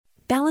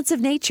Balance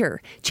of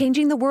Nature,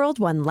 changing the world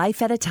one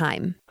life at a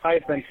time.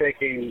 I've been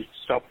taking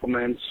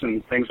supplements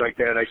and things like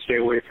that. I stay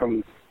away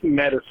from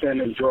medicine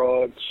and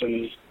drugs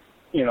and,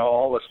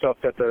 all the stuff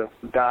that the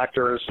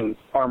doctors and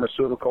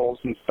pharmaceuticals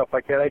and stuff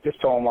like that. I just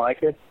don't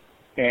like it.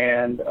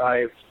 And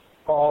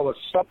all the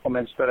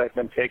supplements that I've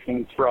been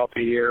taking throughout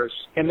the years,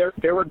 and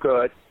they were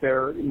good.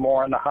 They're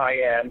more on the high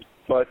end,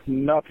 but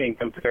nothing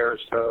compares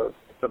to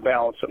the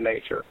Balance of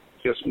Nature.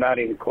 Just not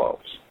even close.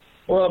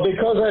 Well,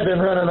 because I've been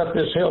running up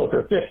this hill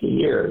for 50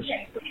 years,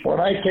 when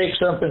I take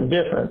something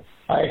different,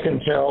 I can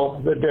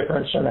tell the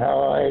difference in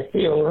how I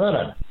feel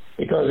running,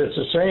 because it's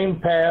the same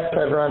path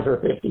I've run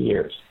for 50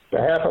 years,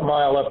 a half a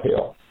mile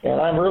uphill. And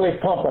I'm really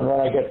pumping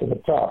when I get to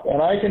the top.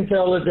 And I can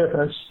tell the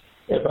difference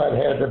if I've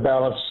had the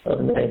Balance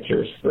of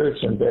Nature's fruits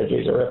and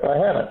veggies or if I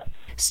haven't.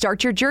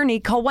 Start your journey.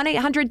 Call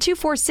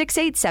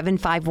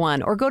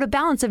 1-800-246-8751 or go to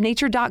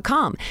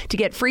balanceofnature.com to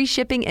get free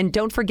shipping, and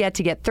don't forget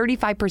to get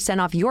 35%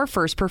 off your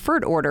first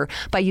preferred order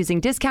by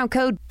using discount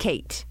code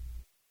KATE.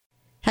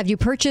 Have you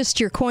purchased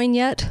your coin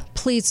yet?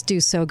 Please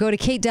do so. Go to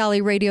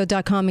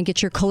KateDalleyRadio.com and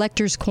get your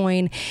collector's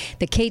coin,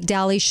 the Kate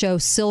Dalley Show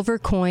silver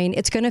coin.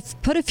 It's going to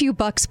put a few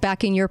bucks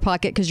back in your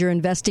pocket because you're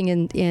investing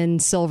in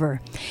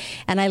silver.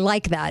 And I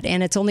like that.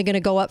 And it's only going to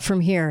go up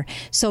from here.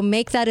 So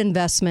make that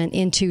investment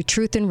into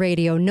truth and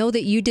radio. Know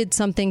that you did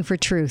something for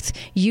truth.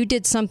 You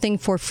did something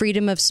for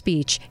freedom of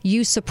speech.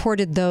 You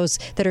supported those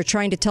that are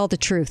trying to tell the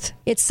truth.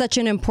 It's such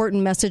an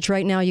important message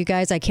right now, you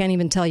guys. I can't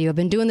even tell you. I've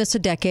been doing this a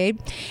decade,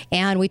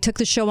 and we took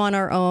the show on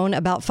our own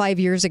about 5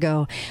 years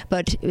ago.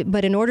 But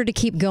in order to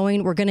keep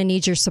going, we're going to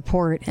need your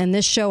support. And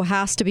this show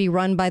has to be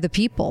run by the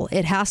people.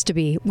 It has to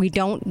be.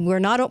 We're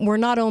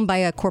not owned by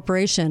a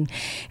corporation.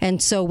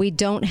 And so we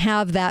don't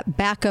have that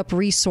backup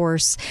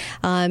resource.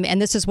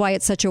 And this is why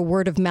it's such a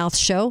word of mouth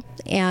show.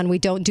 And we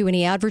don't do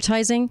any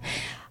advertising.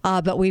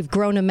 But we've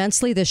grown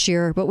immensely this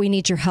year, but we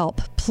need your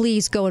help.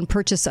 Please go and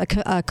purchase a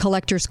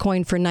collector's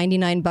coin for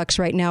 $99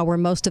 right now, where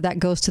most of that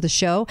goes to the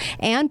show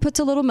and puts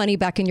a little money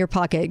back in your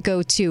pocket.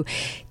 Go to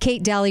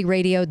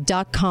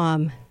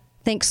KateDalleyRadio.com.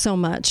 Thanks so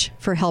much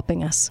for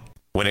helping us.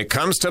 When it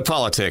comes to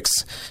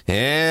politics,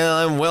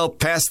 I'm well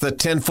past the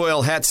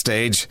tinfoil hat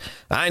stage.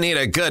 I need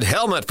a good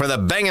helmet for the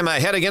banging my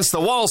head against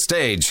the wall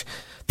stage.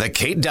 The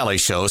Kate Dalley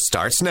Show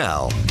starts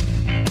now.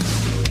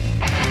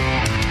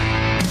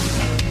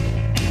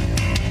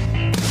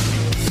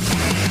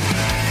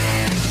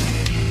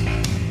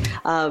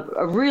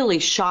 A really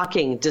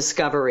shocking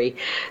discovery.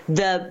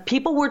 The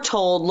people were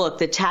told, look,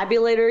 the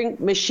tabulating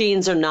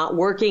machines are not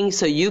working,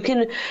 so you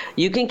can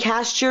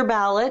cast your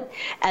ballot,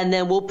 and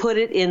then we'll put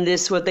it in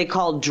this, what they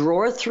call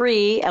drawer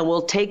 3, and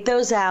we'll take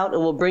those out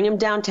and we'll bring them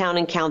downtown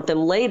and count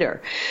them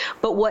later.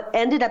 But what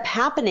ended up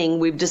happening,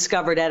 we've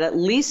discovered at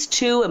least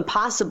 2 and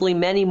possibly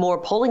many more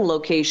polling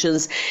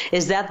locations,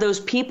 is that those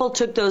people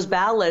took those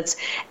ballots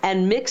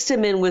and mixed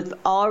them in with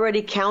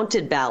already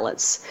counted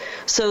ballots.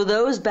 So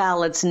those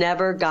ballots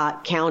never got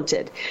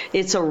counted.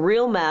 It's a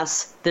real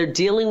mess. They're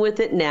dealing with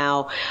it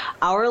now.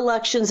 Our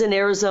elections in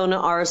Arizona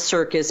are a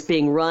circus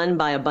being run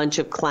by a bunch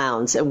of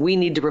clowns, and we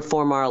need to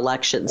reform our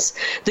elections.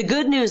 The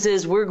good news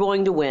is we're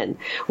going to win.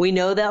 We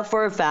know that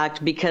for a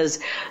fact because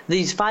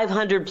these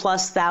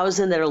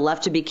 500,000+ that are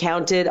left to be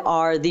counted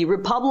are the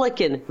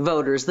Republican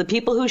voters, the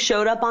people who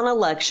showed up on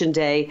Election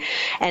Day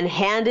and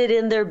handed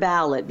in their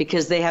ballot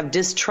because they have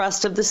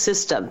distrust of the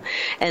system,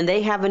 and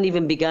they haven't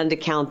even begun to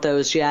count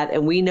those yet.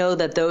 And we know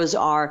that those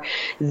are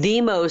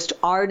the most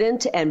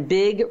ardent and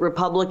big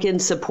Republican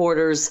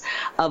supporters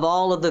of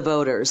all of the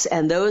voters,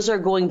 and those are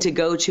going to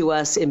go to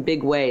us in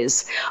big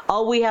ways.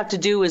 All we have to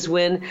do is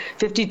win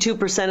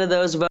 52% of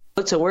those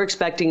votes, and we're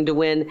expecting to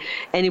win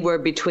anywhere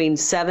between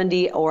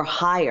 70 or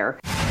higher.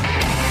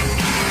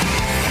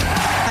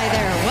 Hi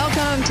there.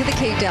 Welcome to the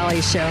Kate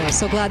Dalley Show.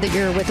 So glad that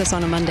you're with us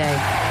on a Monday.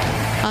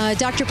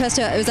 Dr.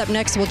 Pesta is up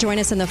next. Will join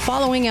us in the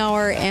following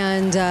hour,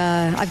 and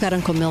I've got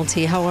Uncle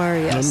Milty. How are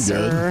you,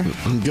 sir? Good.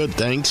 I'm good,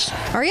 thanks.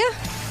 Are you?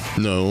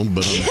 No,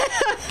 but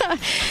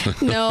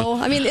No.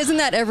 I mean, isn't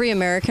that every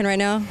American right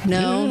now?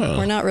 No, yeah.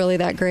 We're not really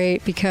that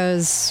great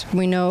because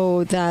we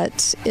know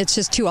that it's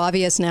just too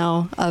obvious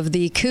now of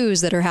the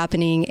coups that are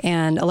happening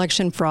and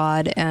election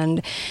fraud,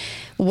 and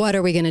what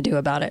are we going to do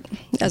about it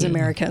as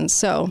Americans?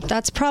 So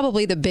that's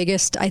probably the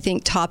biggest, I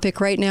think, topic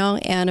right now.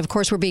 And of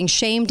course, we're being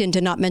shamed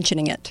into not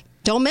mentioning it.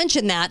 Don't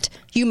mention that.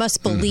 You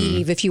must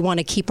believe if you want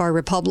to keep our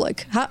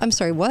republic. I'm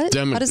sorry, what?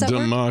 How does that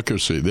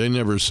democracy. work? They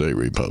never say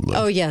republic.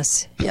 Oh,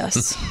 yes.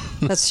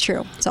 That's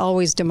true. It's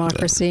always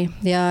democracy.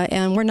 Yeah,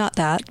 and we're not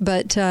that.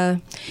 But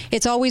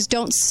it's always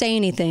don't say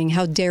anything.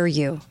 How dare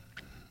you?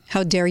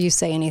 How dare you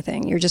say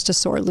anything? You're just a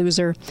sore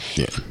loser.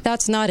 Yeah.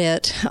 That's not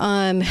it.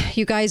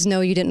 You guys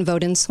know you didn't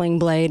vote in Sling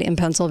Blade in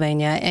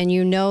Pennsylvania, and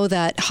you know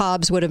that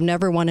Hobbs would have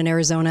never won in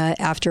Arizona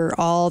after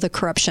all the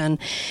corruption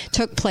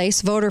took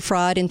place, voter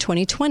fraud in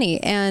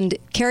 2020. And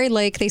Kari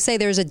Lake, they say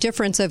there's a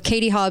difference of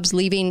Katie Hobbs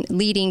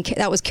leading,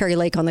 that was Kari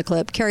Lake on the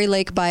clip, Kari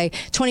Lake by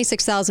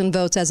 26,000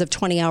 votes as of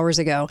 20 hours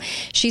ago.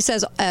 She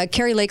says,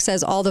 Kari Lake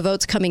says all the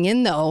votes coming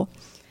in, though,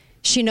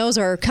 she knows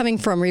are coming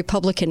from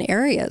Republican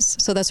areas.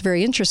 So that's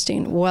very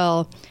interesting.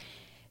 Well,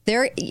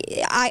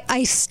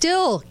 I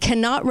still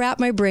cannot wrap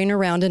my brain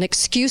around an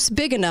excuse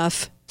big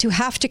enough to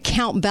have to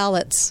count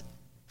ballots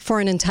for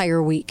an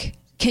entire week.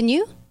 Can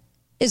you?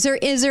 Is there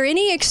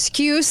any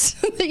excuse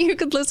that you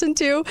could listen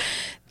to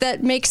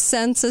that makes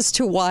sense as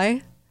to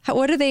why?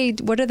 What are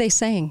they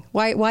saying?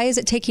 Why is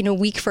it taking a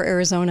week for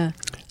Arizona?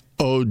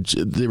 Oh,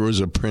 there was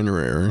a printer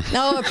error.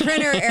 Oh, a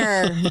printer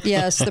error.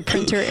 Yes, the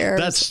printer error.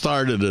 That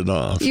started it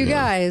off. You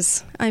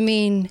guys, I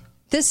mean,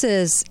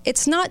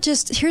 it's not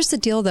just, here's the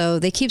deal though.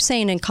 They keep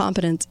saying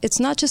incompetence. It's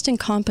not just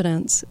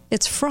incompetence.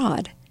 It's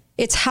fraud.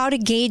 It's how to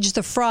gauge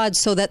the fraud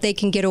so that they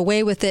can get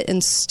away with it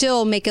and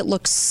still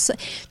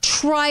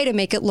try to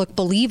make it look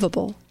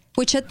believable,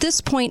 which at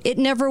this point it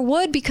never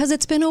would because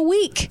it's been a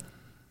week.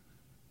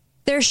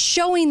 They're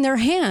showing their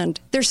hand.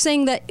 They're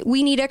saying that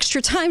we need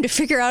extra time to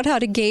figure out how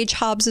to gauge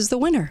Hobbs as the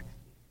winner.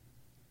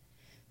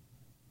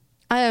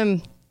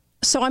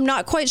 So I'm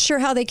not quite sure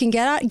how they can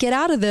get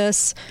out of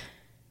this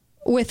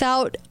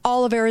without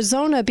all of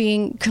Arizona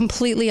being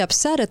completely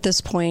upset at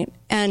this point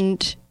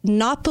and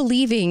not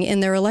believing in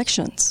their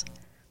elections.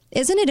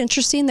 Isn't it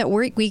interesting that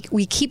we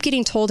keep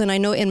getting told, and I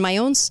know in my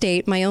own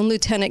state, my own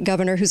lieutenant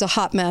governor, who's a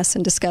hot mess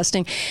and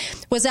disgusting,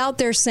 was out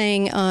there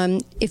saying,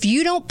 if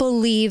you don't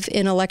believe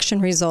in election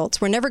results,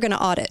 we're never going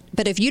to audit.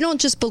 But if you don't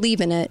just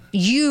believe in it,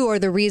 you are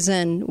the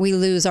reason we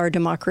lose our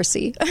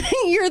democracy.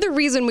 You're the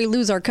reason we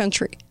lose our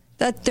country.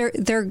 That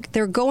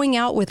they're going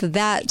out with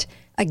that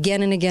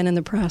again and again in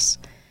the press.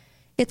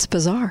 It's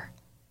bizarre.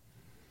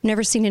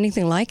 Never seen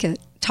anything like it.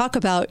 Talk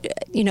about,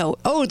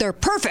 they're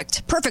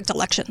perfect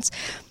elections.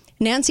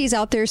 Nancy's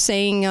out there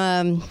saying,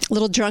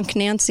 little drunk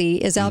Nancy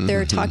is out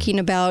there talking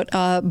about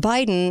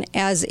Biden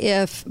as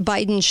if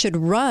Biden should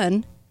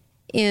run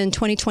in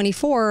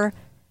 2024.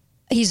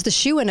 He's the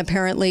shoo-in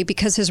apparently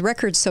because his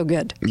record's so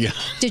good. Yeah.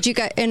 Did you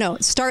guys,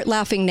 start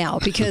laughing now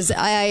because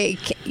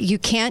you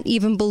can't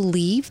even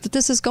believe that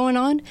this is going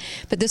on,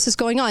 but this is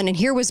going on. And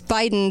here was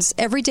Biden's,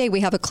 every day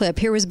we have a clip.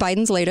 Here was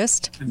Biden's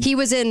latest. He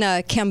was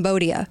in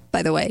Cambodia,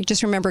 by the way.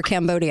 Just remember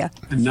Cambodia.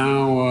 And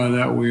now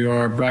that we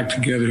are back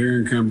together here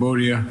in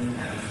Cambodia,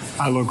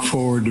 I look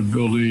forward to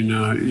building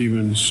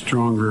even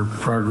stronger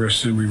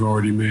progress than we've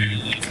already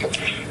made.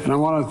 And I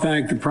want to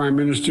thank the Prime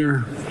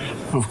Minister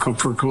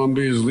for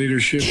Colombia's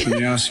leadership in the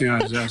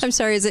ASEAN. I'm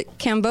sorry, is it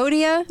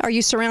Cambodia? Are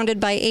you surrounded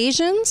by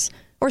Asians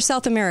or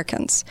South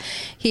Americans?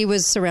 He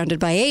was surrounded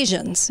by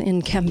Asians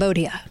in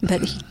Cambodia,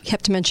 but he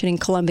kept mentioning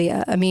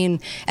Colombia. I mean,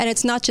 and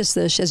it's not just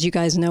this, as you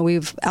guys know,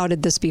 we've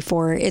outed this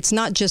before. It's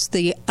not just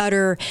the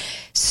utter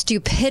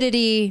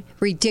stupidity,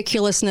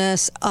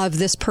 ridiculousness of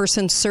this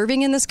person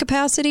serving in this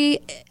capacity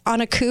on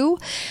a coup,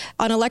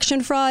 on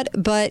election fraud,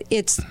 but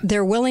it's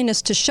their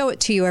willingness to show it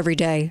to you every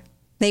day.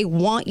 They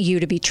want you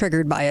to be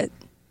triggered by it.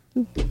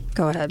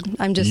 Go ahead.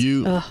 I'm just...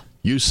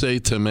 You say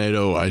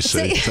tomato, I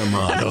say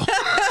tomato.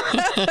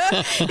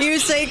 You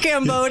say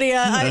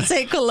Cambodia, I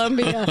say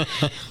Colombia.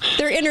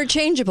 They're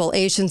interchangeable,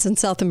 Asians and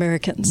South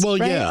Americans. Well,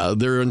 right? yeah,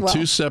 they're in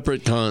two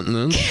separate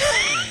continents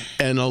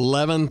and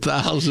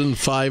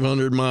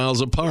 11,500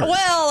 miles apart.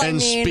 Well,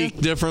 and speak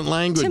different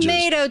languages.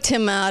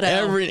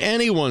 Tomato.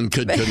 Anyone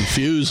could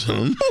confuse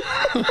them.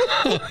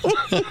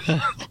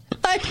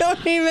 I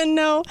don't even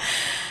know.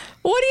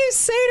 What do you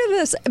say to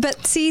this?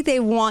 But see, they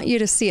want you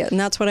to see it. And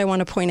that's what I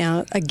want to point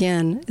out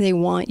again. They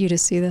want you to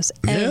see this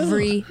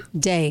every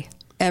day.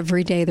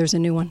 Every day there's a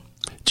new one.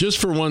 Just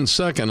for 1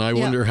 second, I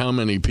wonder how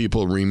many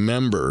people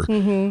remember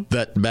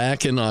that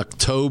back in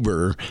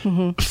October,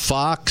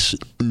 Fox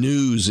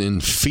News in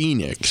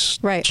Phoenix,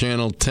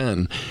 Channel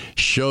 10,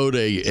 showed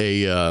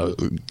a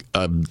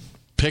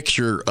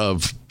picture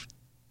of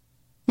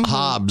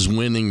Hobbs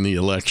winning the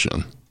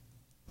election.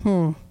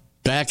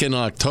 Back in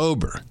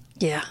October.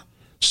 Yeah.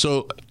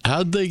 So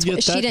how'd they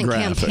get that graphic? She didn't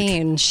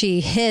campaign.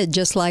 She hid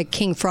just like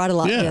King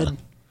Fraudulent did.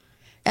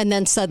 And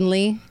then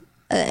suddenly,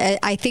 I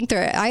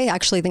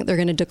actually think they're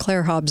going to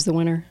declare Hobbs the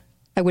winner.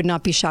 I would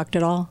not be shocked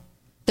at all.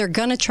 They're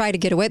going to try to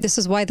get away. This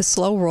is why the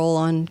slow roll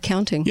on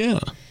counting. Yeah.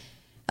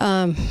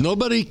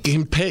 Nobody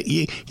can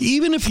pay.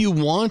 Even if you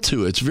want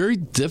to, it's very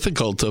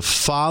difficult to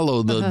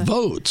follow the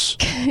votes.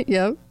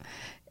 Yep.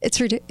 It's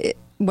ridiculous.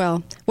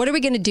 Well, what are we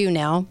going to do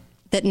now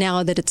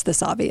that it's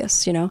this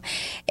obvious,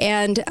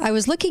 And I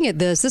was looking at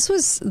this. This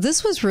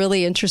was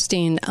really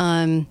interesting.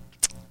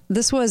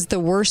 This was the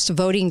worst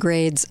voting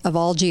grades of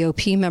all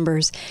GOP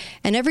members.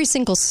 And every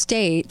single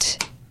state,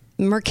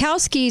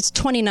 Murkowski's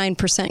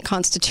 29%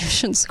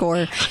 Constitution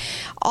score,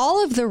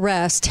 all of the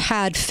rest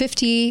had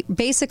basically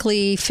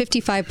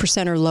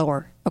 55% or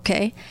lower.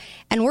 Okay.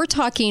 And we're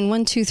talking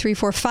 1, 2, 3,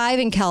 4, 5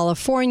 in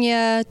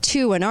California,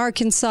 2 in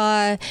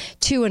Arkansas,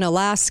 2 in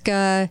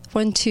Alaska,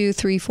 1, 2,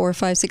 3, 4,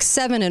 5, 6,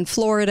 7 in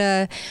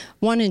Florida,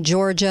 1 in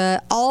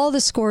Georgia. All the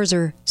scores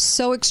are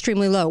so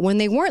extremely low. When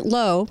they weren't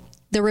low,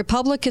 the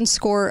Republican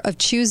score of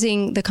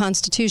choosing the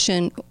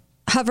Constitution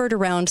hovered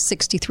around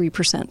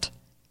 63%.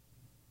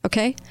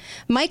 Okay?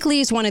 Mike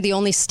Lee is one of the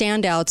only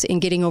standouts in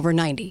getting over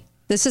 90.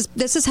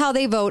 This is how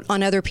they vote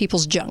on other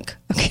people's junk,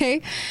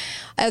 okay?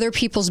 Other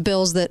people's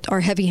bills that are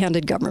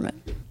heavy-handed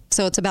government.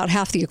 So it's about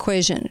half the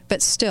equation.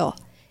 But still,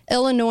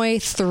 Illinois,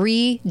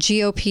 3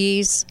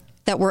 GOPs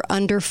that were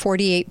under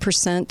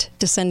 48%,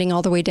 descending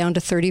all the way down to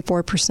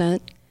 34%.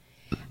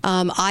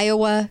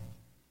 Iowa,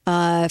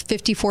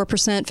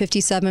 54%,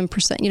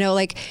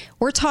 57%.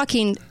 We're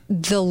talking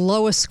the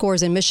lowest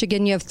scores. In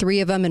Michigan, you have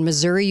 3 of them. In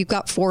Missouri, you've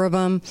got 4 of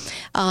them,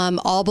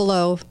 all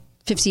below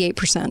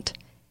 58%.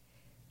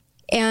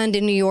 And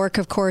in New York,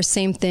 of course,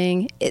 same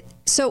thing.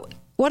 So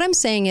what I'm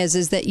saying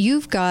is that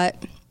you've got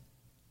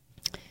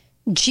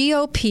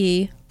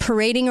GOP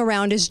parading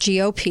around as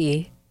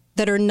GOP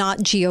that are not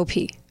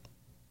GOP.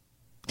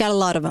 Got a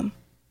lot of them.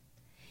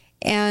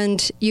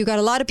 And you got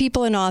a lot of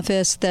people in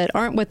office that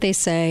aren't what they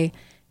say,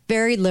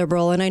 very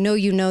liberal. And I know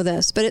you know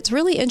this, but it's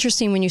really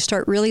interesting when you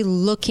start really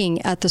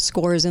looking at the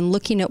scores and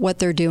looking at what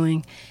they're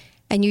doing.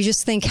 And you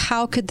just think,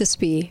 how could this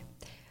be?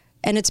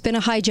 And it's been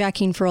a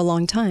hijacking for a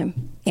long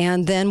time.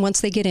 And then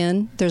once they get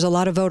in, there's a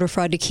lot of voter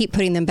fraud to keep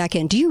putting them back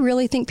in. Do you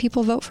really think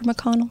people vote for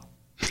McConnell?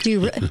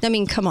 I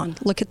mean, come on,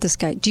 look at this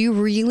guy. Do you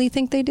really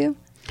think they do?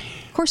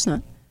 Of course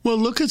not. Well,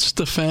 look at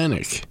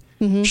Stefanik.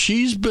 Mm-hmm.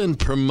 She's been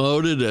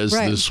promoted as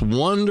this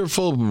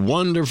wonderful,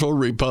 wonderful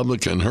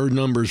Republican. Her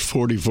number's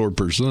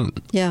 44%.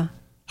 Yeah.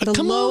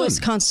 The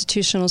lowest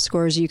constitutional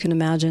scores you can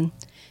imagine.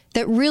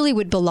 That really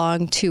would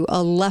belong to a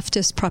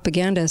leftist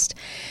propagandist.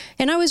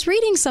 And I was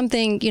reading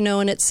something,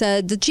 and it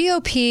said the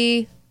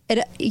GOP,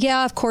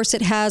 of course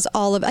it has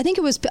all of, I think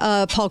it was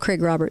Paul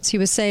Craig Roberts. He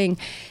was saying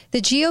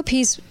the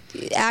GOP's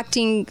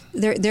acting,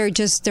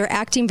 they're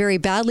acting very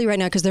badly right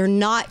now because they're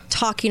not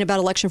talking about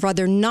election fraud.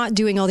 They're not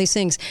doing all these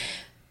things.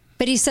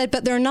 But he said,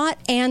 but they're not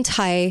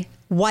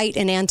anti-white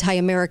and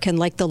anti-American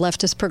like the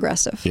leftist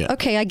progressive. Yeah.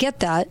 Okay, I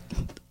get that.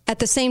 At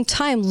the same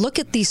time, look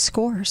at these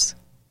scores.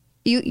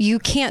 You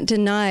can't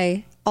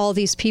deny all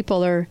these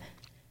people are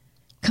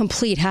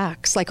complete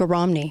hacks, like a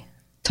Romney.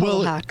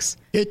 Total hacks.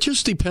 It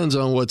just depends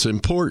on what's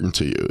important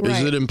to you. Right.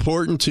 Is it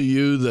important to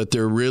you that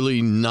they're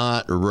really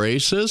not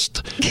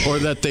racist or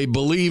that they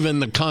believe in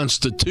the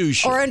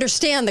Constitution? Or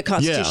understand the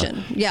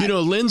Constitution. Yeah.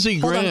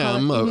 Lindsey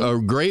Graham, a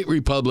great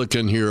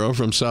Republican hero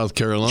from South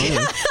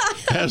Carolina,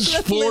 has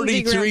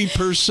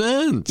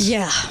 43%.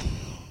 Yeah.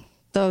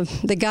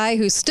 The guy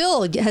who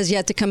still has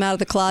yet to come out of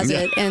the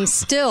closet and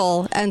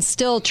still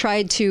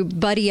tried to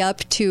buddy up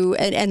to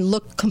and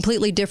look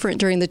completely different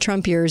during the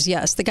Trump years.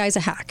 Yes, the guy's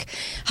a hack.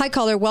 Hi,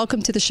 caller.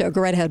 Welcome to the show.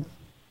 Go right ahead.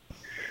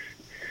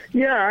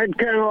 Yeah, I'd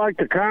kind of like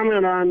to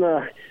comment on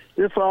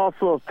this.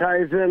 Also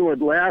ties in with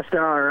last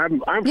hour.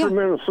 I'm from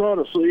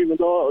Minnesota, so even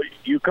though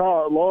you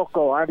call it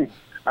local, I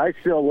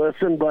still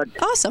listen. But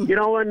awesome.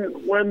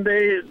 When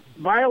they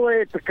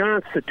violate the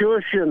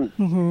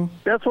Constitution,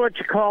 that's what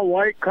you call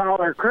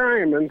white-collar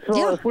crime. And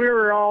so if we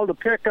were all to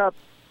pick up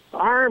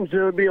arms, it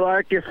would be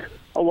like if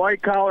a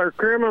white-collar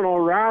criminal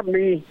robbed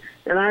me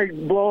and I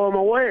blow him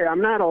away. I'm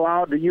not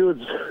allowed to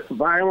use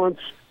violence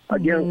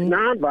against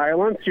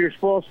nonviolence. You're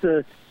supposed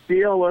to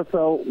deal with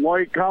a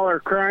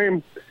white-collar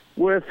crime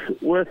with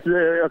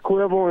the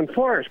equivalent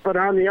force. But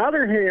on the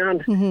other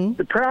hand,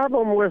 the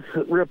problem with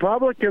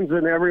Republicans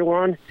and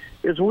everyone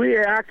is we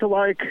act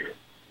like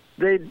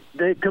they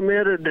didn't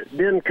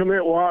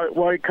commit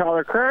white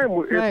collar crime.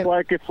 It's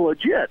like it's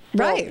legit.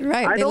 Right.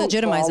 I they don't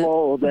legitimize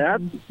follow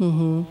that.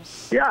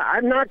 Yeah,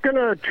 I'm not going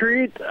to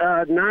treat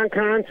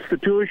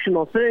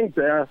non-constitutional things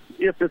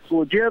if it's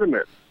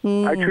legitimate.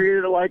 I treat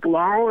it like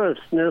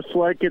lawlessness,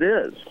 like it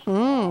is.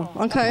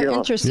 Okay,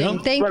 interesting.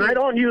 Thank you. But I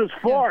don't use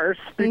force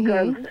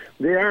because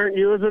they aren't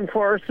using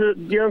force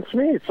against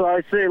me. So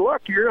I say,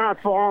 look, you're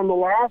not following the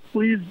law.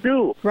 Please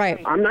do.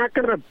 Right. I'm not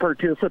going to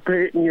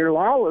participate in your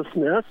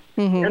lawlessness.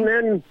 And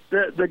then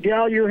the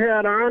gal you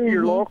had on,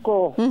 your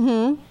local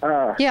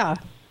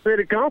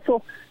city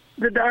council,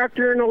 the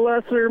doctor and the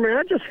lesser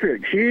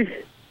magistrate, she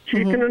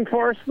can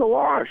enforce the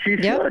law. She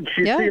should.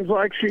 She seems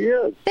like she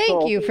is.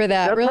 Thank you for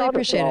that. Really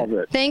appreciate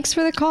it. Thanks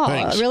for the call.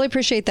 Thanks. I really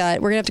appreciate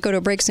that. We're going to have to go to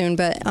a break soon.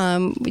 But,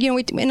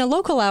 in a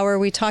local hour,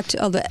 we talked,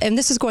 and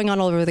this is going on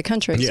all over the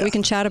country, so we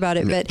can chat about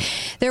it. But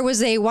there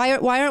was why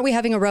aren't we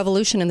having a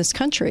revolution in this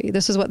country?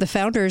 This is what the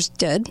founders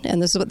did.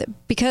 And this is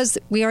because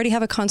we already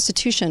have a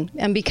constitution.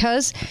 And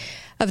because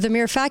of the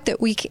mere fact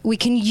that we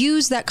can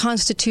use that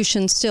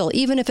Constitution still,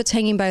 even if it's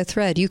hanging by a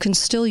thread, you can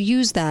still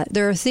use that.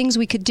 There are things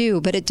we could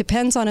do, but it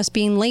depends on us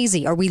being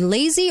lazy. Are we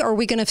lazy, or are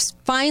we going to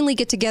finally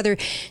get together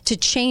to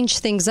change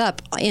things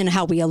up in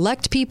how we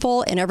elect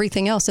people and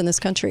everything else in this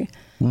country?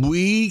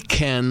 We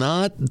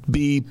cannot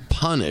be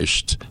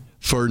punished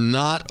for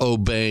not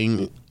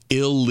obeying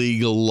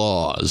illegal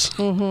laws.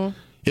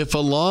 If a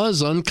law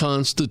is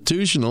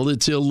unconstitutional,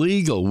 it's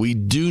illegal. We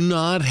do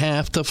not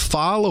have to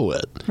follow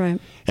it. Right.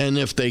 And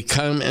if they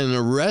come and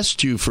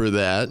arrest you for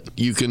that,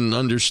 you can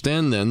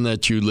understand then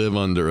that you live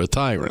under a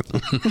tyrant.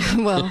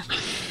 Well,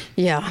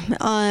 yeah,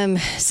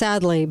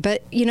 sadly.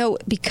 But,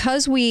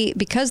 because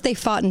they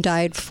fought and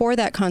died for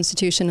that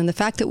Constitution and the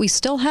fact that we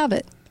still have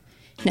it,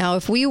 Now,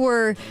 if we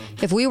were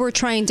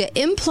trying to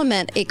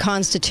implement a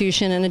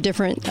constitution and a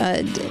different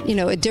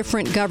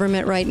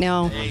government right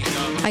now,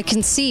 I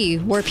can see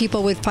where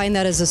people would find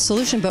that as a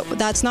solution, but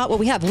that's not what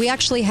we have. We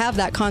actually have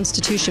that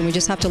constitution. We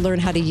just have to learn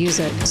how to use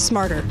it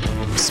smarter.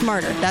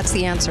 That's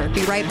the answer.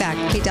 Be right back.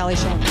 Kate Daly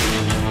Show.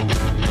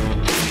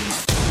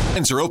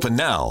 Lines are open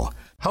now.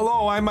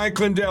 Hello, I'm Mike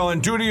Lindell,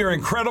 and due to your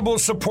incredible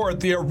support,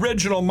 the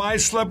original My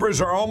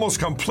Slippers are almost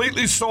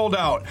completely sold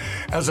out.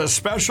 As a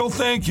special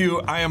thank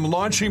you, I am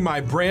launching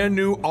my brand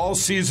new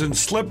all-season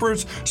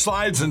slippers,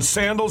 slides, and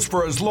sandals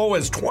for as low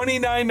as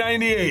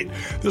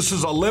 $29.98. This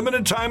is a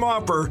limited time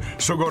offer,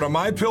 so go to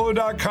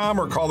MyPillow.com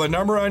or call the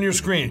number on your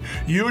screen.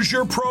 Use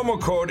your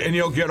promo code, and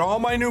you'll get all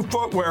my new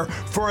footwear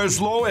for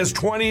as low as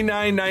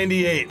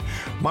 $29.98.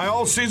 My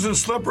all-season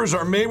slippers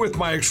are made with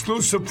my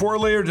exclusive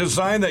 4-layer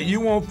design that you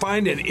won't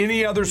find in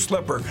any other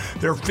slipper.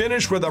 They're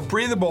finished with a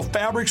breathable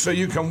fabric so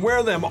you can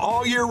wear them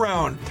all year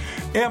round.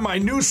 And my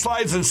new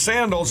slides and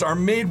sandals are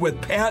made with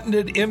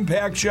patented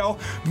impact gel,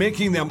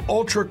 making them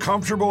ultra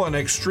comfortable and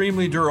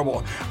extremely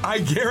durable. I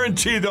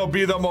guarantee they'll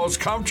be the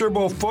most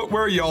comfortable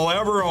footwear you'll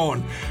ever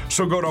own.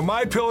 So go to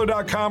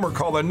MyPillow.com or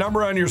call the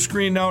number on your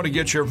screen now to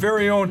get your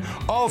very own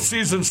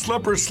all-season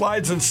slippers,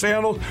 slides, and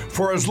sandals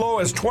for as low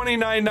as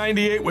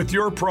 $29.98 with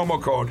your promo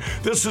code.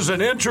 This is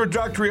an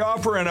introductory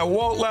offer and it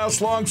won't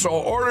last long, so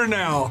order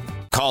now.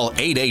 Call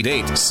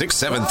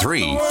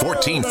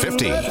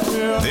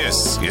 888-673-1450.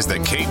 This is the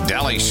Kate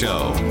Daly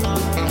Show.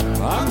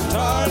 I'm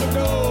tired of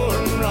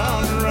going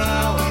round and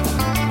round.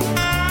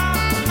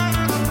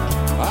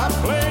 I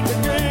played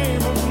the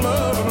game of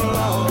love and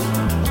love.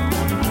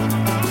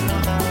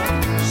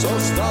 So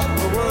stop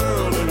the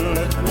world and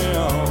let me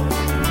on.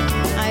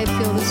 I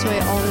feel this way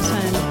all the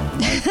time.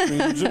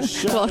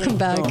 Welcome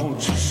back.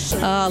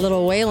 A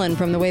little Waylon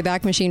from the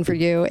Wayback Machine for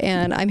you.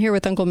 And I'm here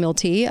with Uncle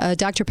Milty.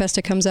 Dr.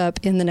 Pesta comes up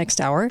in the next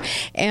hour.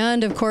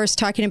 And, of course,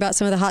 talking about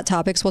some of the hot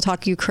topics. We'll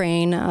talk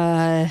Ukraine,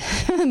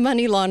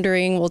 money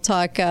laundering. We'll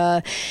talk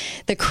the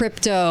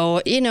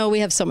crypto. You know, we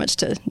have so much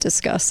to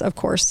discuss, of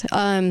course.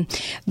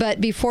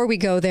 But before we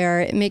go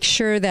there, make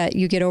sure that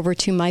you get over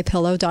to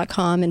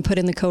MyPillow.com and put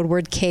in the code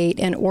word Kate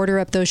and order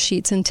up those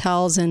sheets and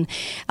towels and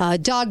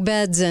dog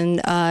beds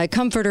and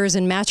comforters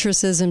and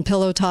mattresses and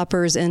pillow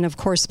toppers and, of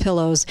course,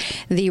 pillows.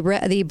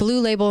 The blue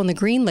label and the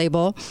green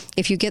label,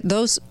 if you get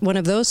one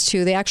of those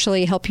two, they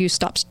actually help you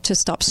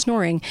stop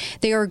snoring.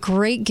 They are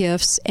great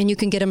gifts, and you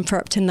can get them for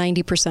up to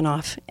 90%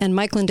 off. And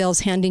Mike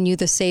Lindell's handing you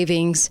the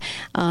savings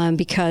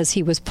because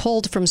he was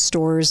pulled from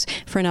stores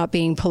for not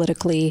being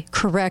politically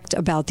correct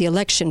about the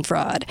election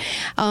fraud.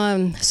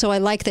 So I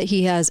like that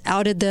he has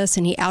outed this,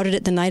 and he outed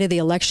it the night of the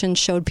election,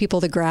 showed people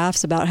the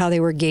graphs about how they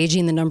were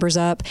gauging the numbers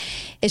up.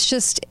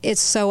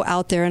 It's so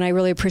out there, and I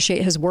really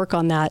appreciate his work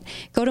on that.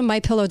 Go to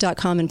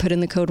MyPillow.com and put in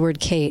the code word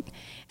Kate.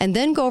 And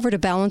then go over to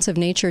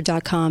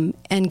balanceofnature.com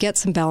and get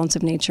some Balance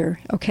of Nature,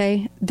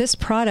 okay? This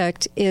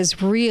product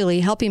is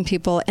really helping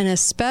people, and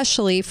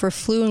especially for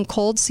flu and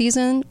cold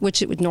season,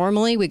 which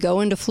normally we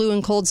go into flu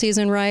and cold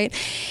season, right?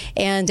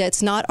 And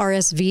it's not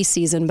RSV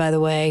season, by the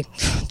way.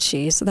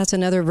 Jeez, that's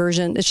another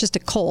version. It's just a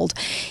cold.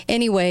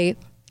 Anyway,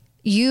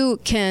 you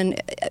can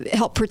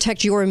help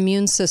protect your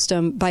immune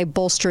system by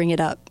bolstering it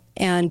up.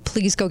 And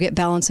please go get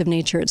Balance of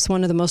Nature. It's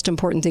one of the most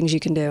important things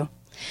you can do.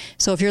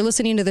 So if you're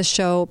listening to this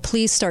show,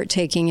 please start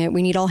taking it.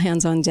 We need all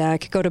hands on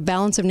deck. Go to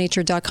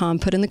balanceofnature.com,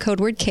 put in the code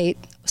word Kate,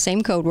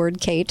 same code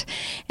word Kate,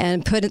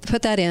 and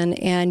put that in,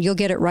 and you'll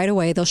get it right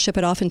away. They'll ship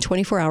it off in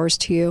 24 hours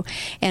to you.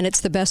 And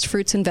it's the best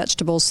fruits and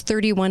vegetables,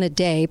 31 a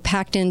day,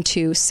 packed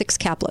into 6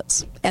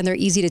 caplets. And they're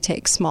easy to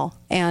take, small.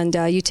 And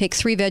you take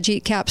 3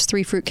 veggie caps,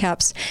 3 fruit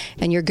caps,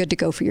 and you're good to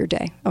go for your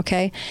day,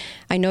 okay?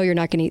 I know you're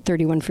not going to eat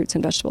 31 fruits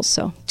and vegetables,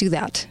 so do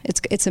that.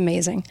 It's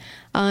amazing.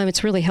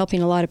 It's really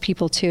helping a lot of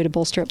people, too, to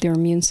bolster up their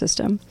immune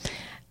system.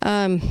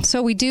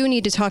 So we do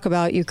need to talk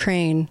about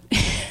Ukraine.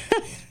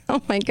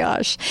 Oh my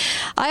gosh!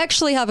 I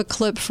actually have a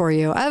clip for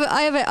you.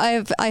 I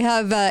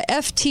have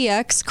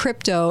FTX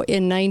crypto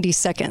in 90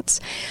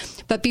 seconds.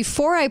 But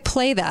before I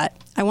play that,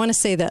 I want to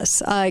say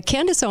this.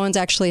 Candace Owens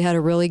actually had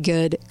a really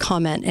good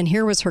comment, and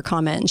here was her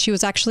comment. And she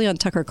was actually on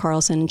Tucker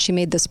Carlson, and she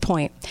made this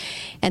point.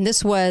 And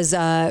this was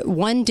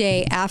one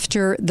day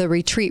after the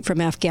retreat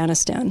from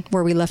Afghanistan,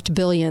 where we left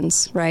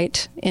billions,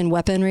 right, in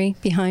weaponry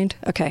behind.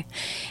 Okay.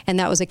 And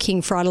that was a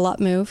King Fraud-a-Lot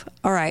move.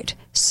 All right.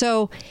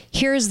 So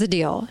here's the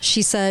deal.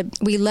 She said,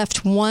 we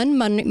left one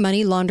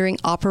money laundering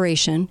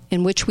operation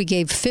in which we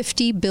gave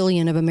 $50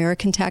 billion of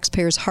American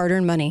taxpayers'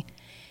 hard-earned money,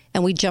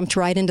 and we jumped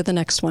right into the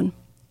next one.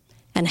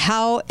 And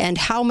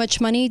how much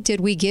money did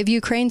we give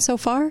Ukraine so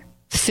far?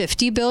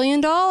 $50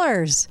 billion.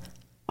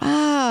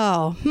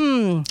 Wow.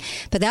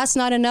 But that's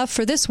not enough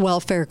for this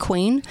welfare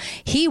queen.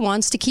 He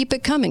wants to keep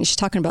it coming. She's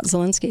talking about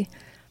Zelensky.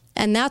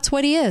 And that's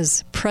what he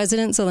is.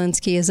 President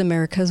Zelensky is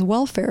America's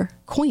welfare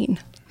queen.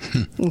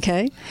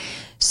 Okay?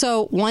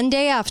 So one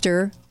day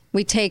after,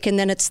 we take, and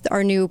then it's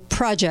our new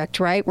project,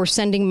 right? We're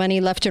sending money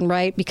left and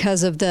right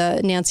because of the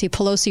Nancy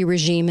Pelosi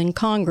regime in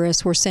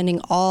Congress. We're sending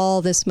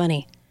all this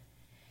money.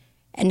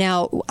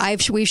 Now,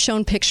 we've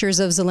shown pictures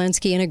of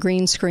Zelensky in a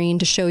green screen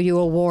to show you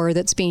a war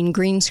that's being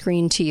green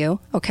screened to you,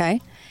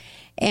 okay?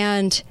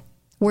 And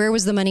where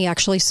was the money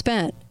actually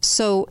spent?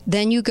 So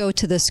then you go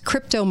to this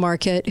crypto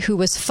market who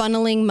was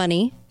funneling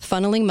money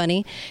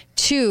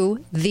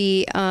to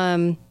the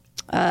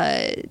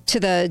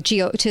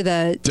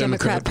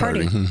Democrat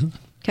Party. Mm-hmm.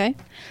 Okay?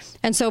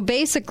 And so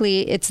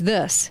basically it's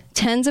this.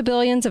 Tens of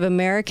billions of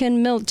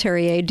American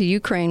military aid to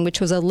Ukraine,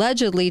 which was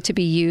allegedly to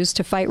be used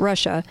to fight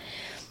Russia,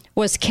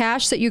 was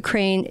cash that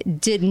Ukraine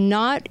did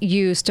not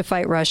use to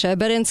fight Russia,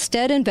 but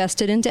instead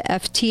invested into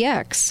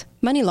FTX,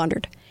 money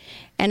laundered.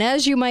 And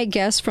as you might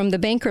guess from the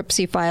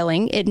bankruptcy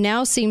filing, it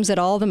now seems that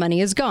all the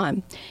money is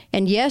gone.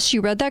 And yes, you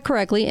read that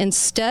correctly.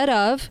 Instead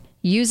of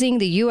using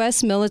the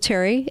U.S.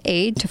 military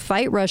aid to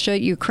fight Russia,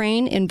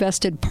 Ukraine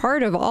invested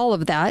part of all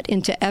of that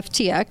into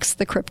FTX,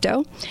 the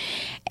crypto.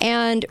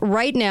 And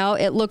right now,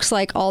 it looks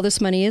like all this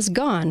money is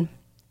gone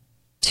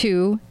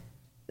to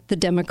the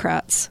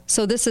Democrats.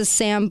 So this is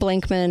Sam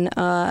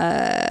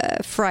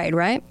Bankman-Fried,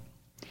 right?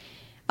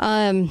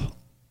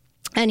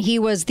 And he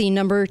was the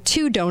number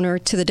 2 donor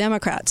to the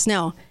Democrats.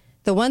 Now,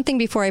 the one thing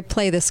before I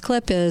play this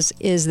clip is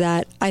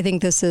that I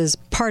think this is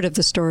part of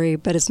the story,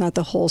 but it's not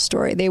the whole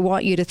story. They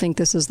want you to think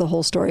this is the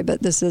whole story,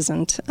 but this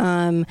isn't.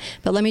 But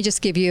let me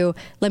just give you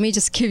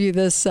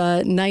this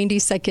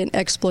 90-second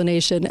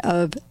explanation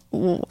of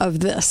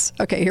this.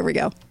 Okay, here we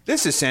go.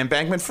 This is Sam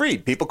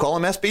Bankman-Fried. People call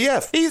him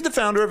SBF. He's the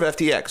founder of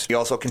FTX. He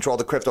also controlled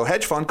a crypto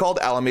hedge fund called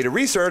Alameda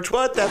Research,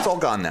 but that's all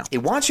gone now. He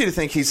wants you to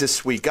think he's this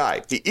sweet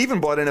guy. He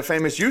even brought in a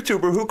famous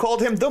YouTuber who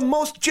called him the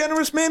most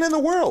generous man in the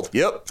world.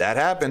 Yep, that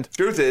happened.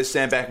 Truth is,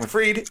 Sam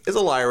Bankman-Fried is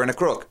a liar and a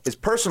crook. His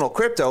personal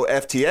crypto,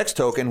 FTX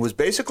token, was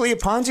basically a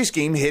Ponzi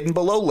scheme hidden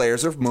below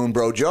layers of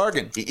Moonbro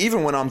jargon. He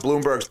even went on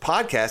Bloomberg's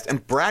podcast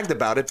and bragged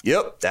about it.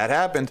 Yep, that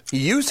happened. He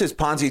used his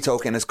Ponzi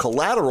token as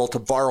collateral to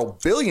borrow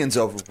billions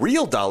of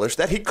real dollars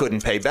that he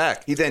couldn't pay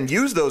back. He then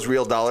used those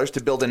real dollars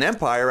to build an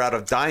empire out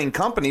of dying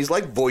companies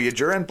like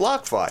Voyager and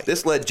BlockFi.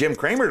 This led Jim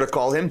Cramer to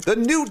call him the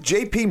new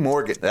JP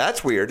Morgan.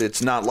 That's weird.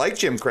 It's not like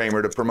Jim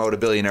Cramer to promote a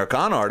billionaire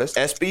con artist.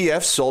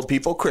 SBF sold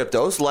people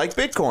cryptos like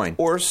Bitcoin,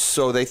 or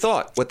so they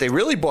thought. What they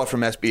really bought from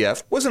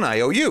SBF was an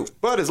IOU.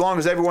 But as long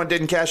as everyone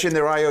didn't cash in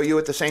their IOU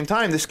at the same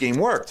time, the scheme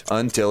worked.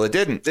 Until it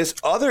didn't. This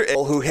other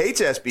who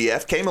hates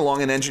SBF came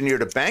along and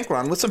engineered a bank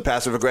run with some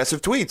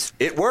passive-aggressive tweets.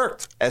 It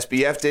worked.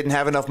 SBF didn't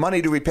have enough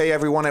money to repay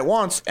everyone at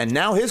once, and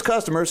now his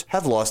customers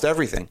have lost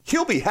everything.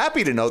 You'll be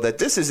happy to know that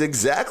this is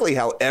exactly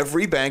how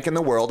every bank in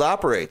the world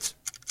operates.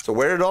 So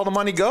where did all the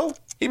money go?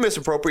 He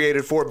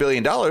misappropriated $4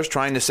 billion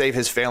trying to save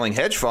his failing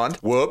hedge fund.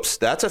 Whoops,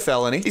 that's a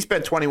felony. He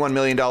spent $21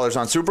 million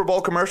on Super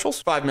Bowl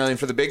commercials, $5 million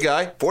for the big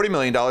guy, $40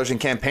 million in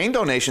campaign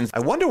donations. I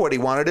wonder what he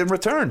wanted in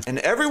return. And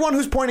everyone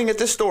who's pointing at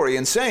this story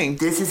and saying,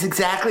 this is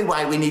exactly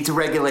why we need to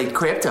regulate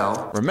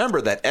crypto.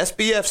 Remember that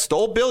SBF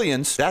stole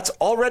billions. That's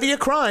already a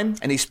crime.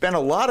 And he spent a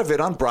lot of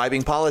it on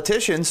bribing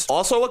politicians.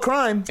 Also a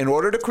crime, in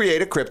order to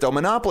create a crypto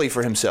monopoly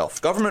for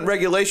himself. Government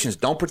regulations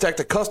don't protect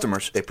the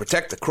customers. They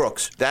protect the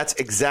crooks. That's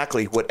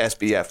exactly what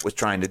SBF was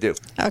trying to do.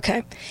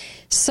 Okay.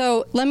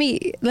 So let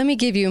me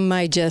give you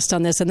my gist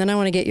on this, and then I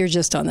want to get your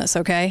gist on this,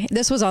 okay?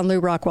 This was on Lou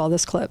Rockwell,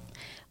 this clip.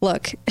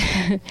 Look,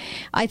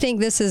 I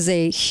think this is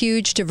a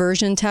huge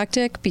diversion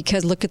tactic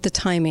because look at the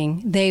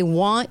timing. They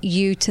want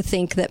you to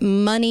think that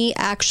money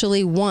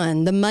actually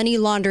won. The money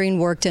laundering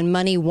worked and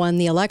money won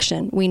the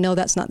election. We know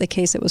that's not the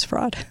case. It was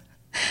fraud.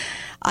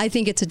 I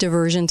think it's a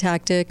diversion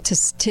tactic.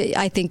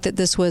 I think that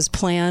this was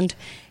planned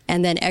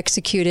and then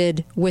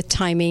executed with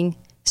timing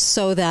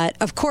so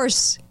that, of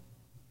course,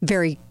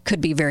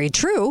 could be very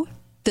true.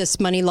 This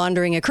money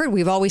laundering occurred.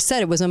 We've always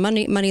said it was a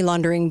money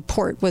laundering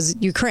port was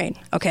Ukraine,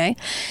 okay?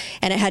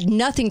 And it had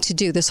nothing to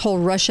do. This whole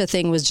Russia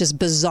thing was just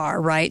bizarre,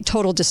 right?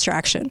 Total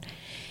distraction.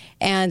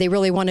 And they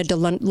really wanted to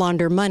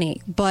launder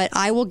money. But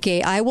I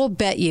will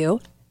bet you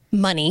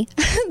money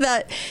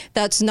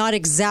that's not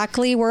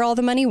exactly where all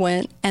the money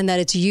went, and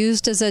that it's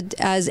used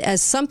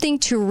as something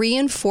to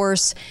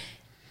reinforce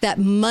that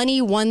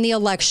money won the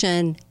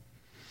election,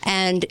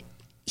 and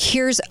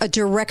here's a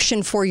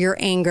direction for your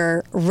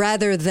anger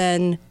rather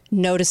than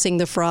noticing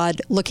the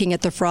fraud, looking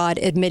at the fraud,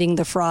 admitting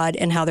the fraud,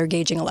 and how they're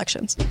gauging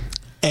elections.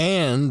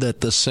 And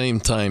at the same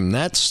time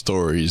that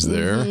story's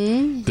there,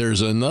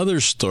 there's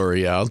another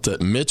story out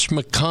that Mitch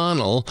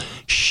McConnell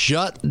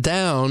shut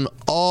down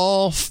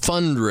all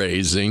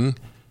fundraising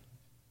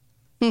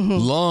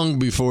long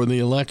before the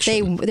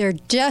election. They're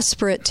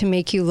desperate to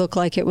make you look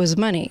like it was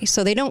money.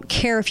 So they don't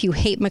care if you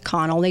hate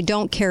McConnell. They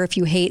don't care if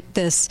you hate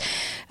this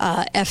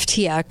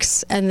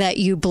FTX and that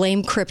you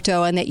blame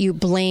crypto and that you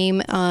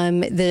blame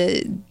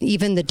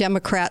even the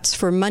Democrats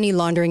for money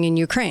laundering in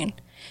Ukraine.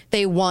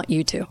 They want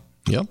you to.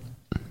 Yep.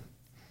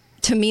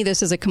 To me,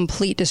 this is a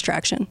complete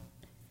distraction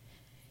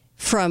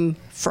from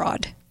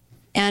fraud.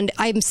 And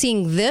I'm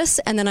seeing this,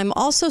 and then I'm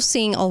also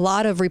seeing a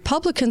lot of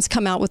Republicans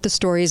come out with the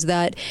stories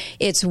that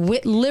it's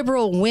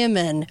liberal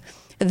women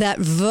that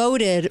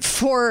voted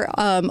for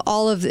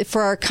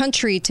for our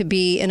country to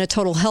be in a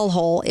total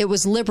hellhole. It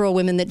was liberal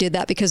women that did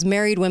that because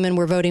married women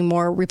were voting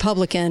more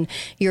Republican.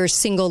 Your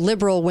single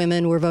liberal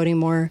women were voting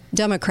more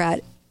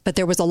Democrat. But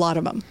there was a lot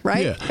of them,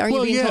 right? Yeah. Are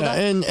you being told that?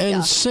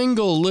 And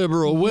single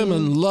liberal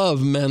women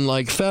love men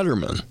like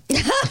Fetterman.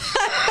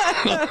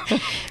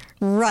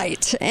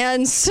 Right.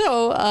 And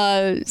so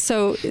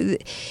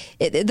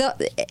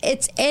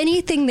it's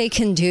anything they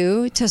can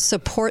do to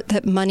support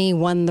that money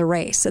won the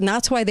race. And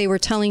that's why they were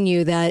telling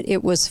you that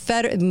it was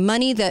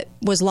money that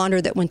was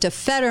laundered that went to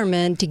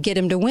Fetterman to get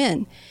him to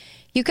win.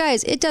 You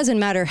guys, it doesn't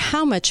matter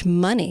how much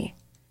money.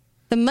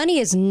 The money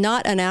is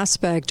not an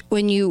aspect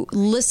when you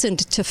listened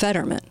to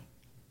Fetterman.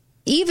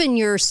 Even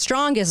your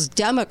strongest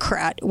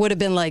Democrat would have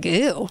been like,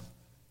 ew,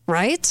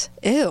 right?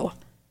 Ew.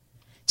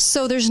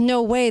 So there's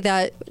no way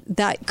that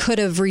could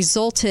have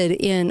resulted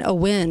in a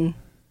win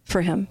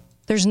for him.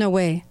 There's no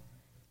way.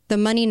 The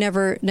money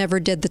never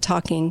did the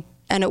talking,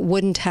 and it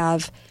wouldn't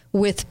have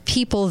with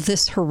people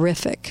this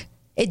horrific.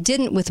 It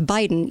didn't with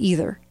Biden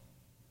either.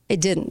 It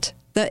didn't.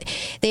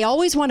 They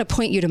always want to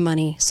point you to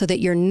money so that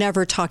you're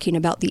never talking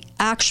about the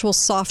actual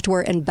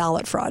software and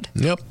ballot fraud.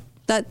 Yep.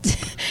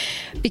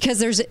 Because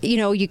there's,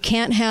 you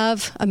can't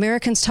have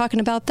Americans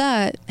talking about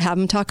that. Have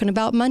them talking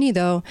about money,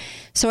 though.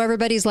 So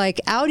everybody's like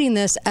outing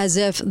this as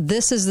if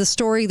this is the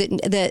story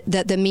that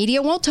the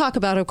media won't talk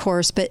about, of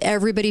course, but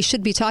everybody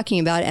should be talking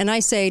about it. And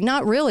I say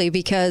not really,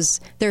 because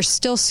they're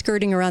still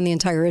skirting around the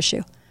entire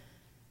issue.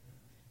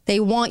 They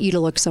want you to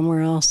look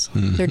somewhere else.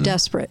 Mm-hmm. They're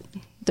desperate.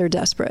 They're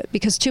desperate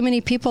because too many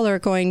people are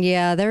going, you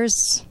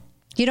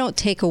don't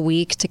take a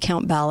week to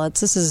count ballots.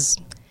 This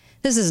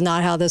is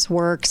not how this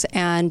works.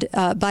 And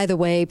by the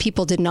way,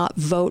 people did not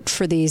vote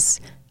for these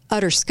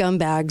utter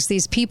scumbags,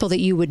 these people that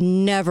you would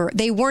never,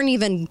 they weren't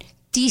even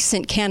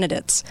decent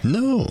candidates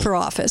for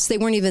office. They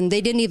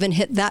didn't even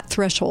hit that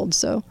threshold.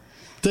 So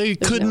they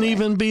couldn't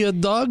even be a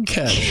dog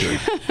catcher.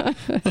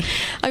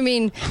 I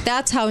mean,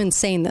 that's how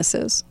insane this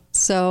is.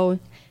 So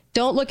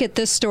don't look at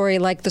this story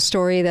like the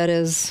story that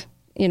is,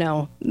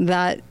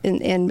 that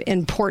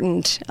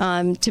important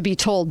to be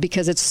told,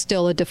 because it's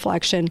still a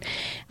deflection.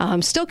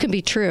 Still can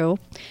be true,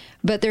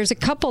 but there's a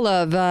couple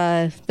of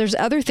there's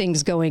other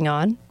things going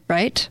on,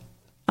 right?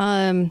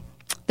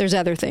 There's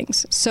other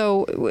things.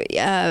 So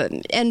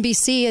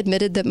NBC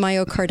admitted that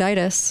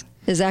myocarditis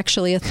is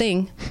actually a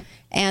thing,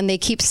 and they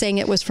keep saying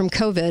it was from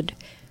COVID.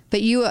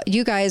 But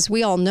you guys,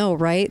 we all know,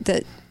 right,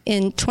 that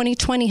in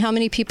 2020, how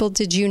many people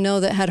did you know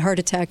that had heart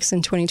attacks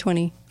in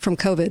 2020 from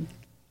COVID?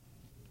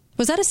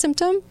 Was that a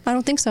symptom? I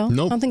don't think so.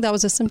 Nope. I don't think that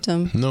was a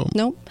symptom. No.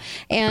 Nope.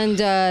 And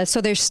so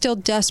they're still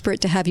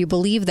desperate to have you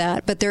believe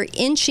that, but they're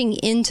inching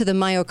into the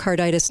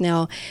myocarditis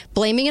now,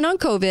 blaming it on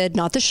COVID,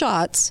 not the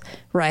shots,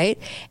 right?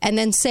 And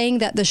then saying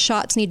that the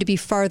shots need to be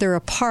farther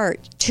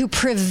apart to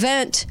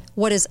prevent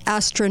what is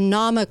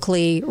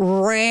astronomically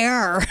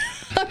rare.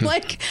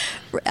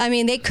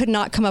 They could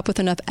not come up with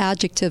enough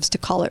adjectives to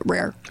call it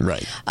rare.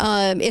 Right.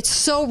 It's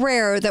so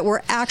rare that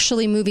we're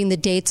actually moving the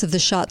dates of the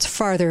shots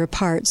farther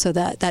apart so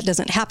that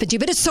doesn't happen to you.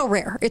 But it's so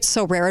rare. It's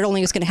so rare. It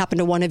only is going to happen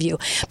to one of you.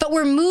 But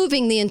we're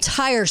moving the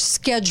entire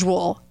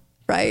schedule,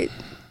 right?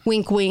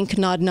 Wink, wink,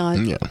 nod, nod.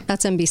 Yeah.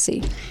 That's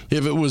NBC.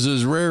 If it was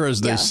as rare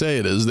as they say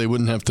it is, they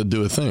wouldn't have to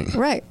do a thing.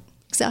 Right.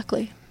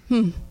 Exactly.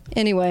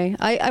 Anyway,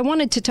 I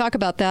wanted to talk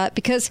about that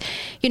because,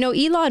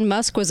 Elon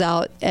Musk was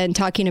out and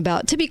talking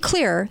about, to be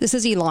clear, this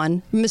is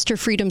Elon, Mr.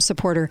 Freedom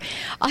supporter.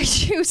 I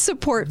do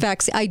support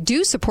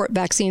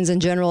vaccines in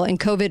general and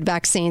COVID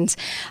vaccines.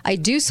 I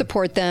do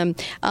support them.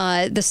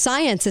 The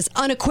science is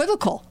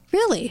unequivocal.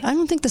 Really, I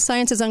don't think the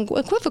science is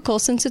unequivocal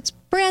since it's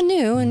brand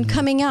new and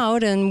coming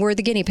out and we're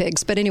the guinea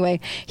pigs. But anyway,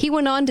 he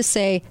went on to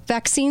say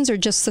vaccines are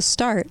just the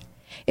start.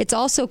 It's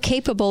also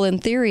capable in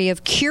theory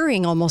of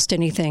curing almost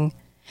anything.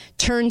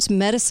 Turns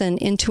medicine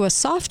into a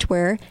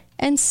software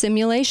and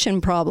simulation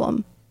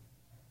problem.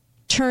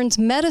 Turns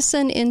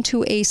medicine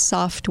into a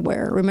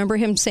software. Remember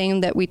him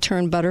saying that we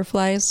turn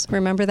butterflies?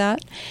 Remember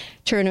that?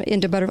 Turn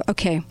into butterflies.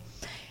 Okay.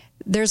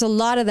 There's a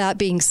lot of that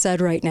being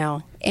said right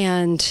now.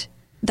 And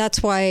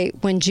that's why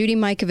when Judy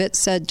Mikovits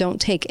said don't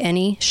take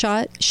any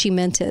shot, she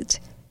meant it.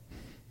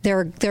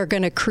 They're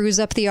going to cruise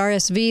up the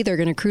RSV. They're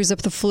going to cruise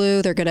up the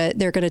flu. They're going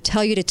to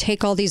tell you to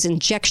take all these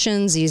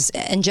injections. These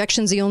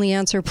injections the only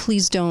answer.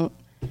 Please don't.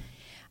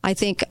 I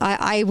think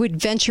I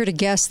would venture to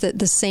guess that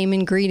the same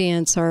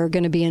ingredients are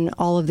going to be in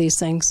all of these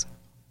things.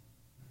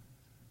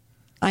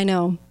 I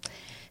know.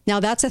 Now,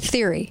 that's a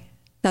theory.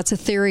 That's a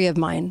theory of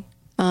mine,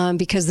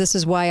 because this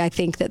is why I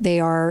think that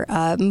they are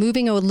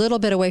moving a little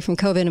bit away from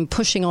COVID and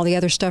pushing all the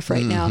other stuff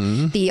right now.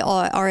 The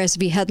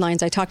RSV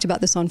headlines, I talked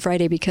about this on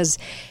Friday, because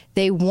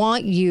they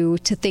want you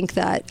to think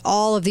that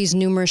all of these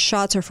numerous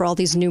shots are for all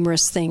these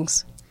numerous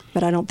things.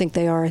 But I don't think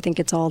they are. I think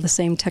it's all the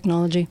same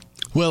technology.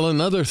 Well,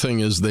 another thing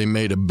is they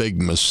made a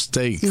big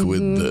mistake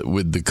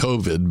with the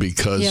COVID,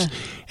 because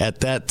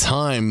at that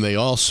time they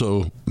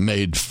also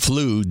made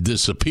flu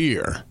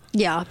disappear.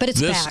 Yeah, but it's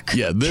back.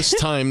 Yeah, this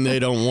time they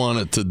don't want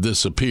it to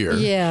disappear.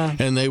 Yeah.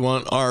 And they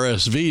want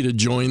RSV to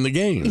join the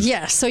game.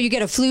 Yes, so you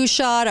get a flu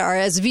shot,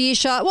 RSV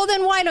shot. Well,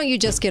 then why don't you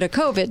just get a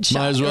COVID shot?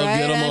 Might as well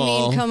get them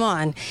all. I mean, come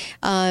on.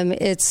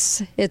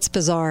 It's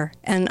bizarre.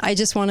 And I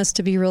just want us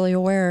to be really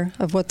aware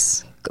of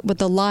with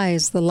the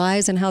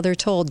lies and how they're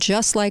told,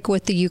 just like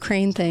with the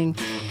Ukraine thing.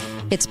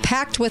 It's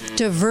packed with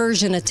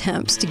diversion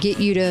attempts to get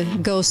you to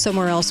go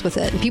somewhere else with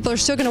it. And people are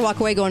still going to walk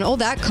away going, oh,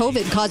 that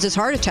COVID causes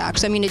heart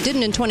attacks. I mean, it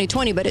didn't in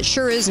 2020, but it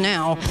sure is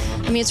now.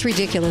 I mean, it's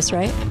ridiculous,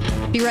 right?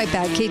 Be right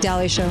back. Kate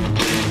Daly Show.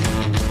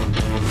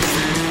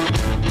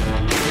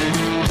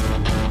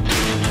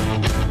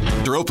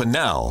 They're open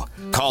now.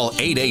 Call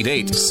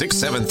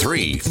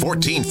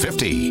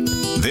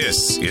 888-673-1450.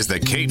 This is the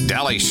Kate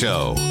Daly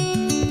Show.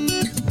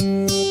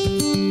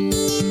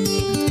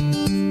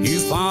 You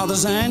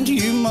fathers and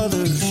you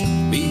mothers,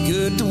 be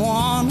good to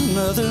one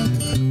another.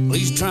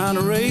 Please try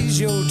to raise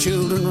your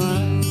children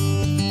right.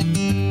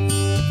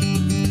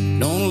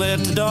 Don't let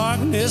the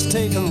darkness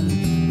take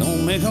them.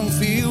 Don't make them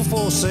feel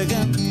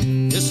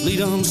forsaken. Just lead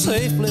them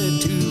safely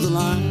to the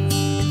light.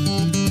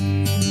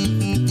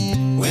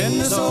 When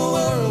this whole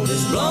world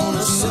is blown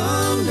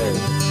asunder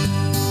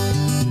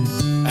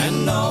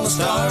and all the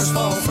stars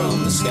fall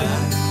from the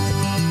sky,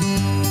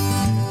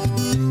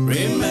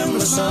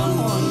 remember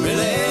someone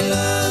really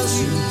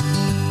loves you.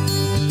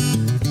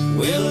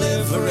 We'll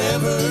live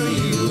forever,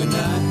 you and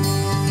I.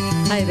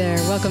 Hi there.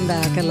 Welcome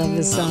back. I love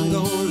this song.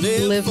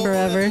 Live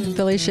Forever,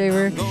 Billy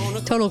Shaver.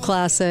 Total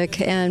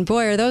classic. And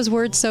boy, are those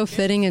words so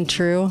fitting and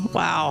true.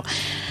 Wow.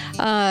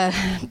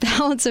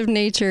 Balance of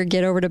nature,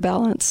 get over to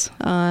balance.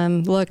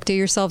 Look, do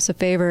yourselves a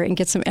favor and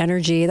get some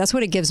energy. That's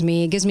what it gives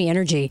me. It gives me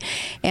energy.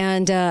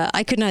 And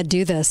I could not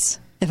do this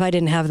if I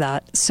didn't have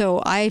that.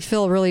 So I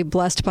feel really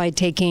blessed by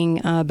taking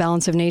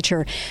Balance of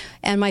Nature.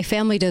 And my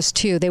family does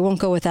too. They won't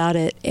go without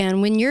it.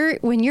 And when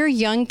your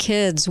young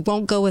kids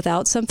won't go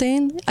without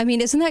something, I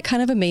mean, isn't that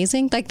kind of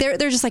amazing? Like they're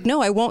just like,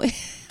 no, I won't.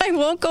 I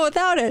won't go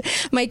without it.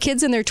 My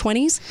kids in their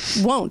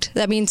 20s won't.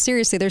 I mean,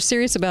 seriously, they're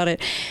serious about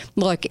it.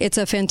 Look, it's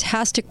a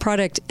fantastic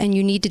product, and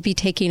you need to be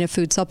taking a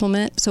food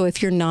supplement. So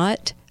if you're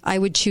not, I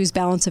would choose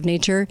Balance of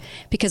Nature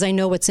because I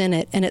know what's in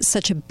it, and it's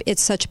such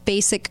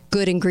basic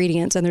good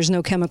ingredients, and there's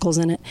no chemicals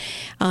in it,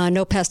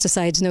 no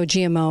pesticides, no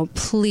GMO.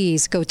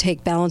 Please go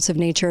take Balance of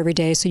Nature every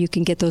day so you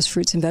can get those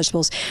fruits and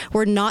vegetables.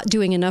 We're not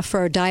doing enough for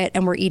our diet,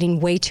 and we're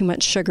eating way too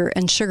much sugar,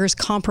 and sugar's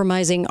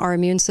compromising our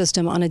immune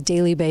system on a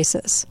daily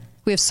basis.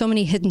 We have so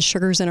many hidden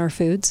sugars in our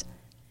foods.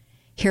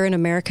 Here in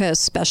America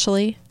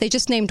especially. They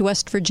just named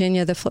West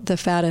Virginia the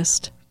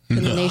fattest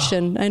in the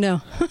nation. I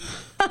know.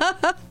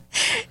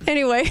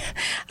 Anyway,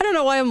 I don't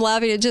know why I'm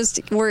laughing. We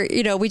just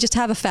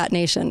have a fat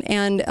nation.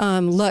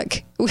 And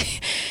look,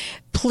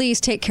 please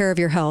take care of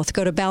your health.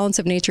 Go to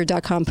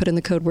balanceofnature.com, put in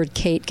the code word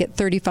Kate, get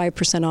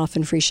 35% off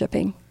and free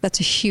shipping. That's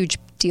a huge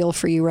deal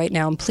for you right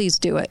now. And please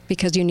do it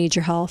because you need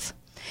your health.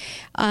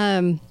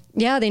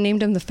 Yeah, they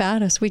named him the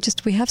fattest. We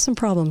have some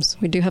problems.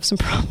 We do have some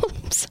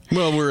problems.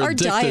 Well, we're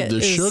addicted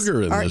to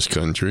sugar in this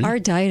country. Our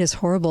diet is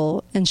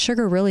horrible, and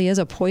sugar really is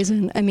a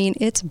poison. I mean,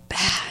 it's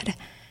bad.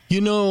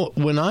 You know,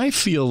 when I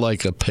feel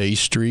like a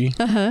pastry,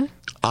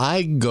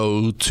 I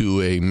go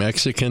to a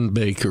Mexican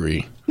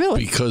bakery.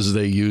 Really? Because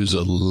they use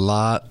a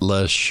lot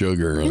less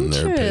sugar in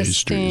their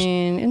pastries.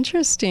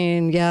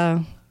 Interesting.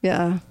 Yeah.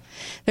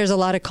 There's a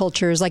lot of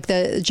cultures, like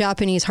the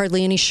Japanese,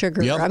 hardly any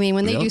sugar. Yep. I mean,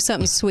 when they do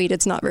something sweet,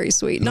 it's not very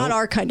sweet. Not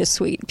our kind of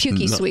sweet,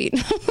 pukey sweet,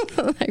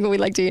 like what we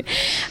like to eat.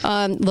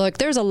 Look,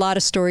 there's a lot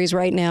of stories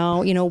right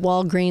now. You know,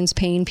 Walgreens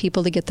paying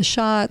people to get the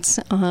shots.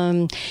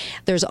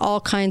 There's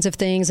all kinds of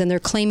things, and they're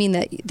claiming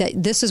that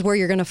this is where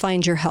you're going to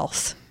find your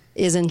health,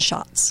 is in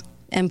shots.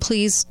 And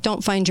please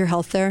don't find your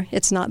health there.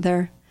 It's not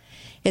there.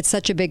 It's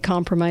such a big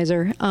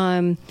compromiser.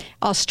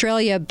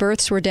 Australia,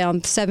 births were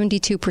down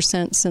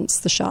 72% since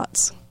the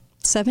shots.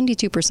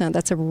 72%.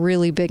 That's a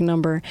really big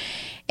number.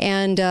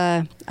 And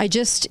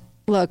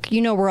look,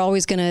 we're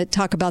always going to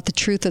talk about the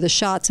truth of the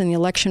shots and the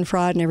election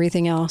fraud and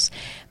everything else.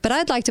 But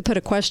I'd like to put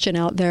a question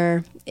out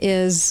there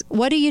is,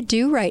 what do you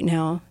do right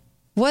now?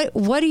 What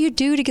do you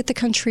do to get the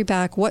country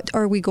back? What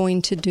are we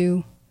going to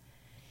do?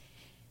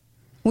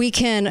 We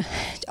can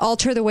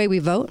alter the way we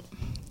vote.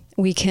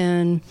 We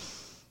can,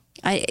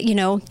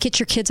 get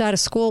your kids out of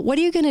school. What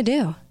are you going to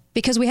do?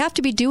 Because we have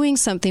to be doing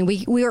something.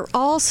 We are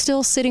all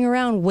still sitting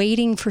around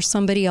waiting for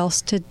somebody else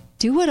to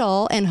do it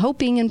all and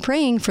hoping and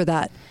praying for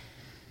that.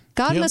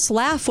 God must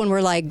laugh when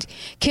we're like,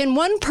 can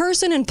one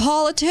person in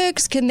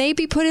politics, can they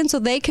be put in so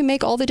they can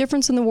make all the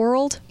difference in the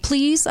world?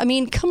 Please? I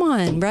mean, come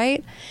on,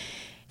 right?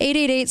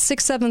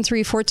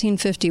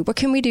 888-673-1450. What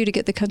can we do to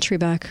get the country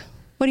back?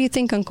 What do you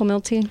think, Uncle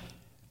Milty?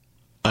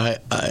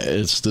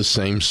 It's the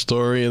same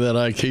story that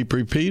I keep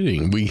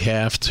repeating. We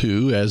have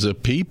to, as a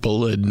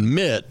people,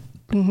 admit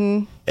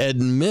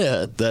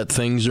that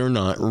things are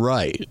not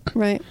right.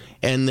 Right.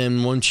 And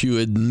then once you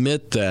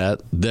admit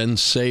that, then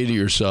say to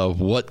yourself,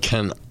 what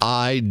can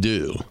I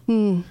do?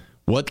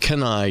 What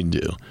can I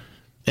do?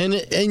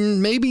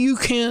 And maybe you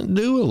can't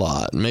do a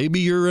lot. Maybe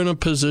you're in a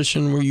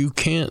position where you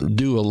can't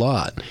do a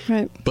lot.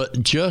 Right.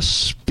 But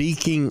just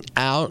speaking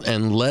out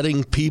and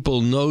letting people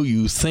know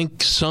you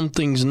think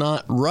something's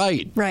not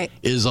right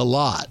is a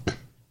lot.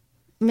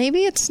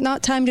 Maybe it's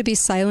not time to be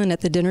silent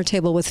at the dinner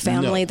table with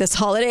family this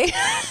holiday.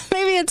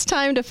 Maybe it's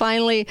time to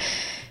finally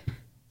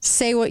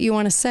say what you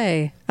want to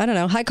say. I don't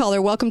know. Hi,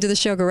 caller. Welcome to the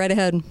show. Go right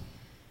ahead.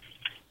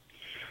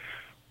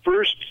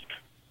 First,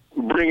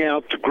 bring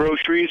out the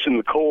groceries and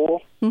the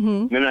coal.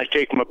 Mm-hmm. Then I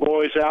take my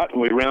boys out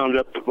and we round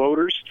up the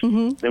voters.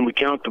 Mm-hmm. Then we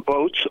count the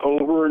votes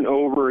over and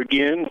over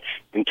again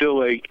until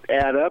they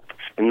add up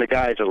and the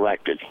guy's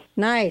elected.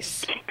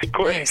 Nice.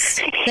 Nice.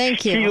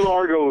 Thank you. Key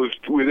Largo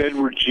with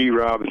Edward G.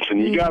 Robinson.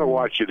 You got to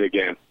watch it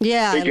again.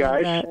 Yeah. Hey,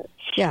 guys.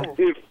 Yeah.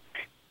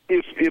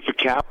 If a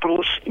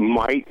capitalist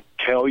might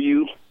tell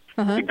you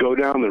to go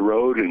down the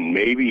road and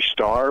maybe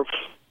starve,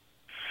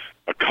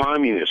 a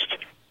communist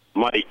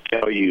might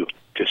tell you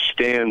to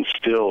stand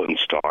still and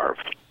starve.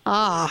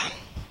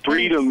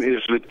 Freedom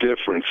is the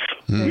difference.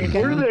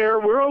 We're there.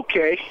 We're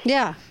okay.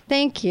 Yeah.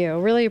 Thank you.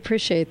 Really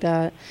appreciate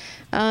that.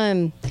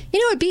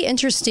 It'd be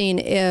interesting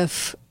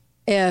if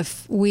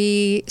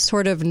we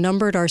sort of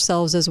numbered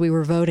ourselves as we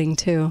were voting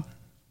too,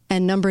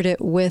 and numbered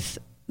it with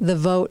the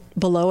vote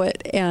below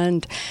it,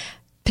 and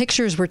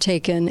pictures were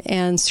taken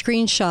and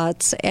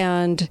screenshots,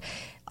 and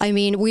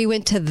we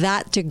went to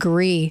that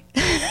degree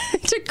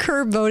to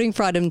curb voting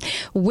fraud and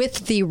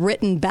with the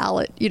written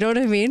ballot. You know what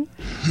I mean?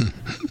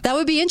 That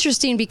would be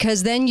interesting,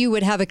 because then you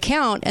would have a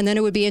count, and then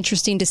it would be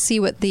interesting to see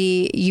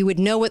you would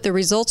know what the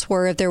results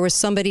were if there was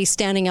somebody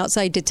standing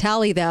outside to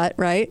tally that,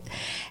 right?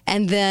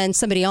 And then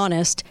somebody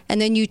honest. And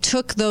then you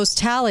took those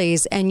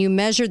tallies and you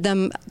measured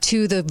them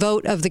to the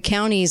vote of the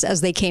counties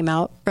as they came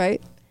out,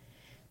 right?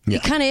 Yeah.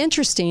 It'd be kind of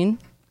interesting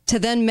to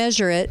then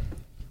measure it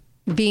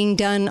being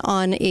done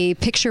on a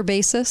picture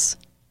basis.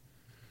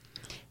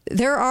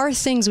 There are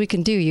things we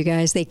can do, you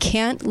guys. They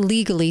can't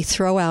legally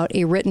throw out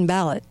a written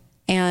ballot.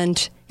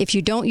 And if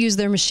you don't use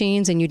their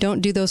machines and you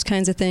don't do those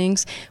kinds of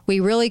things, we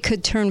really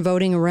could turn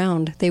voting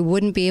around. They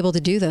wouldn't be able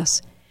to do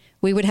this.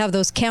 We would have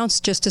those counts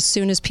just as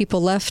soon as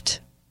people left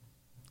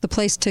the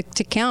place to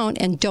count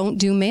and don't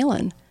do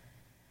mail-in.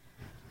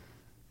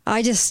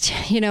 I just,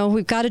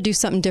 we've got to do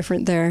something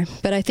different there.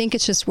 But I think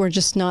it's just, we're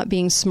just not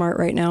being smart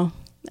right now.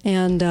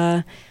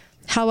 And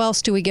how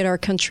else do we get our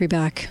country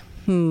back?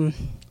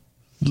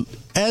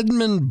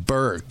 Edmund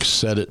Burke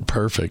said it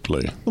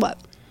perfectly. What?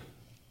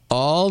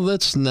 All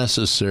that's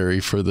necessary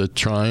for the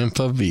triumph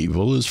of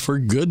evil is for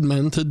good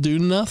men to do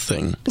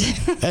nothing.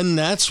 And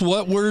that's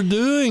what we're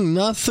doing.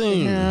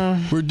 Nothing.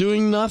 Yeah. We're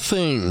doing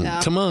nothing.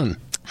 Yeah. Come on.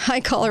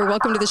 Hi, caller.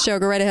 Welcome to the show.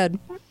 Go right ahead.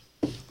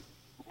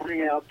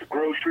 Bring out the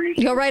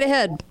groceries. Go right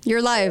ahead.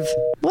 You're live.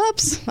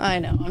 Whoops. I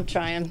know. I'm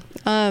trying.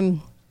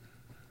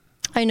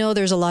 I know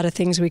there's a lot of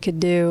things we could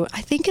do.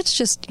 I think it's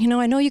just, I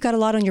know you got a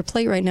lot on your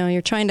plate right now.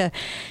 You're trying to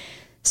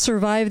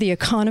survive the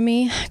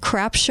economy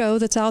crap show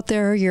that's out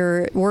there.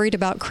 You're worried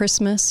about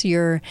Christmas.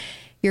 You're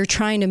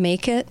trying to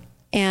make it.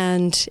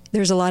 And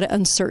there's a lot of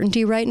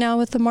uncertainty right now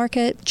with the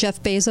market.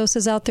 Jeff Bezos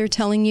is out there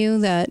telling you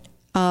that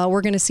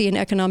we're going to see an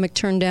economic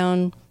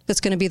turndown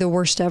that's going to be the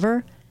worst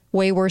ever,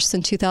 way worse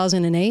than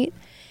 2008.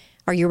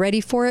 Are you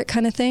ready for it,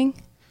 kind of thing?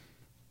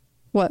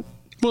 What?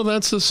 Well,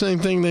 that's the same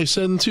thing they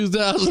said in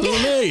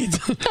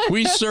 2008.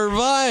 We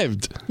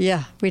survived.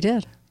 Yeah, we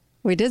did.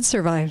 We did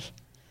survive.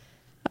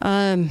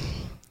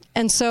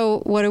 And so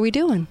what are we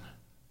doing?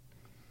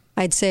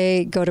 I'd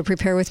say go to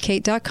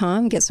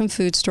preparewithkate.com, get some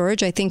food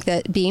storage. I think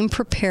that being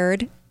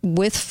prepared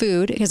with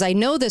food, because I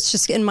know this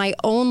just in my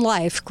own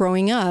life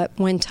growing up,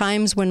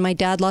 when my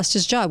dad lost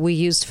his job, we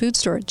used food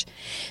storage.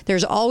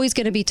 There's always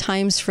going to be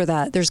times for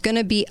that. There's going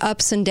to be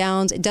ups and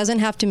downs. It doesn't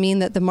have to mean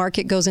that the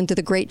market goes into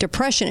the Great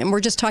Depression, and we're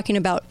just talking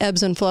about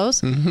ebbs and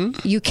flows.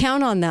 Mm-hmm. You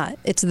count on that.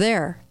 It's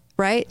there,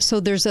 right? So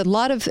there's a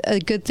lot of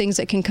good things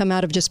that can come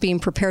out of just being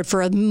prepared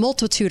for a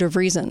multitude of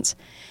reasons.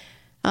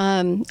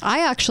 I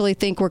actually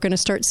think we're going to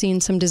start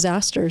seeing some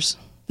disasters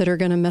that are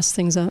going to mess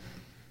things up.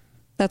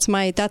 That's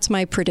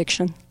my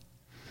prediction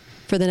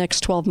for the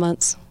next 12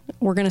 months.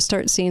 We're going to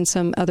start seeing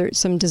some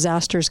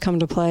disasters come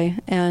to play,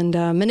 and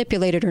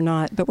manipulated or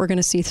not, but we're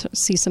going to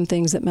see some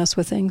things that mess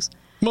with things.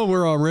 Well,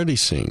 we're already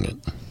seeing it.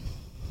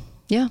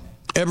 Yeah.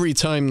 Every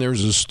time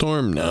there's a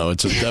storm now,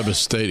 it's a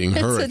devastating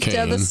hurricane. It's a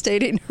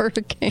devastating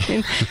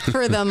hurricane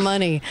for the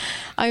money.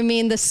 I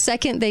mean, the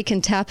second they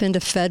can tap into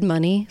Fed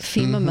money,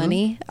 FEMA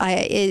money,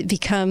 it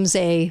becomes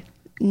a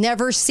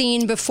never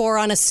seen before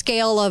on a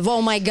scale of,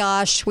 oh my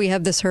gosh, we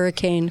have this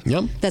hurricane.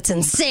 Yep. That's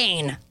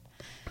insane.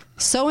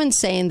 So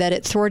insane that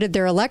it thwarted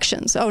their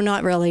elections. Oh,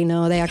 not really.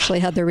 No, they actually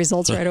had their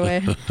results right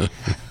away.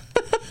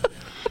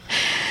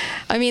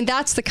 I mean,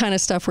 that's the kind of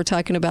stuff we're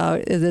talking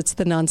about. It's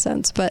the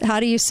nonsense. But how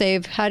do we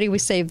save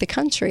the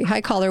country?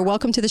 Hi, caller.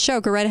 Welcome to the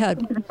show. Go right ahead.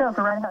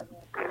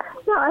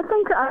 Yeah, I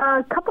think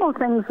a couple of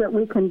things that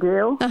we can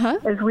do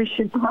is we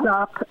should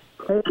stop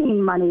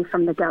taking money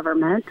from the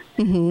government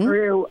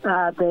through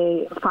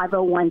the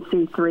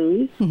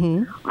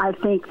 501c3s. I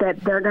think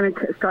that they're going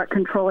to start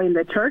controlling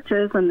the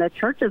churches, and the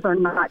churches are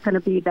not going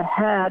to be the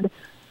head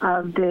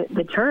of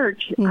the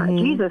church.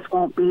 Jesus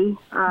won't be.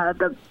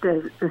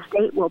 The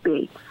state will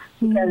be.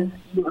 Because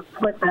you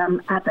put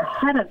them at the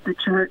head of the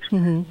church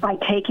by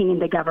taking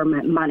the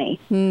government money.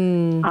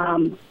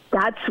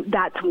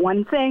 That's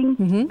one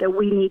thing that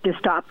we need to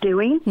stop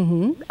doing.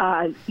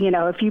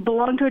 If you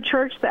belong to a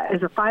church that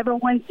is a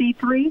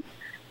 501c3,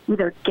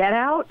 either get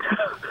out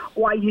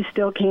while you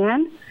still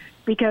can,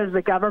 because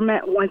the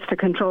government wants to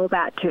control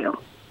that too.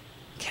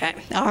 Okay.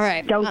 All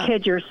right. Don't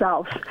kid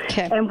yourself.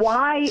 Okay. And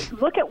why?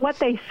 Look at what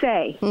they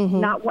say.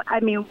 Not what. I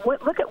mean,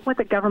 look at what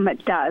the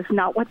government does,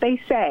 not what they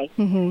say.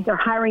 They're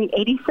hiring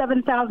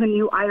 87,000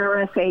 new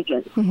IRS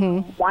agents.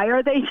 Why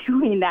are they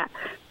doing that?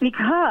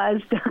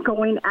 Because they're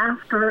going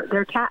after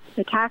their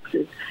the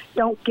taxes.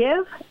 Don't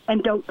give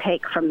and don't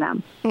take from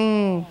them.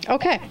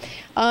 Okay.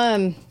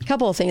 A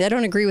couple of things. I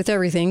don't agree with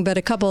everything, but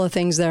a couple of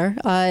things there.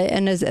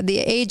 And as the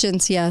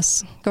agents,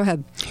 yes. Go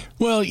ahead.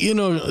 Well,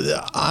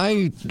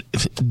 I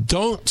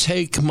don't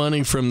take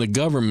money from the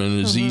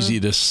government is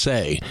easy to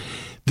say.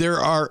 There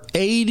are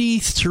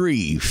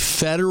 83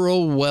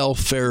 federal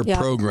welfare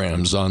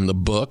programs on the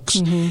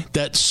books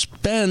that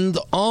spend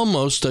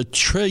almost $1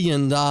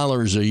 trillion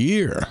a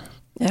year.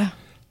 Yeah.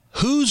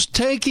 Who's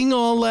taking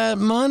all that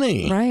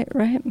money?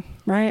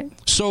 Right.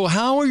 So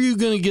how are you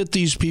going to get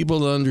these people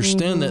to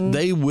understand that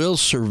they will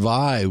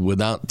survive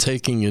without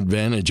taking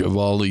advantage of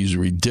all these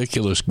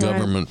ridiculous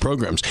government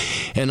programs?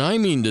 And I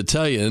mean to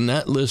tell you, in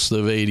that list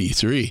of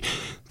 83,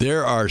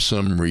 there are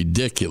some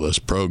ridiculous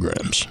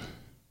programs.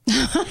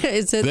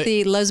 Is it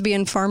the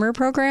lesbian farmer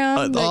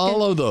program?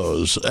 All of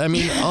those. I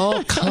mean,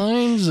 all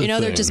kinds of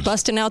things. They're just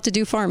busting out to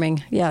do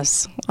farming.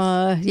 Yes.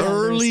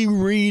 Early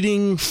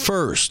Reading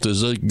First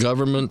is a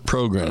government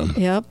program.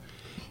 Yep.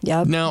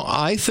 Now,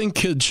 I think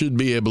kids should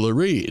be able to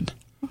read.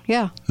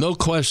 Yeah. No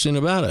question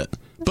about it.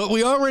 But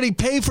we already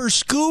pay for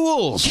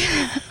schools.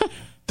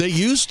 They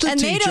used to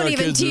teach our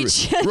kids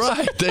to read.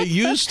 Right. They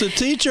used to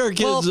teach our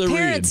kids to read. Well,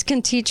 parents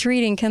can teach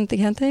reading, can't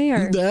they?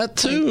 Or that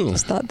too. I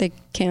just thought they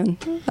can.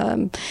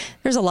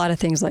 There's a lot of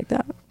things like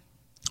that.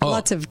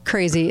 Lots of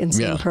crazy,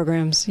 insane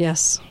programs.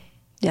 Yes.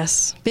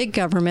 Big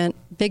government,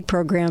 big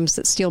programs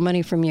that steal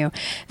money from you.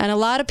 And a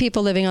lot of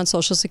people living on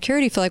Social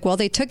Security feel like, well,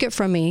 they took it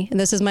from me, and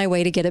this is my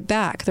way to get it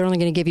back. They're only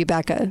going to give you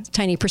back a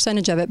tiny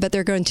percentage of it, but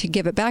they're going to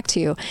give it back to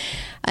you.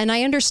 And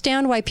I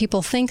understand why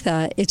people think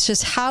that. It's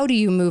just, how do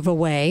you move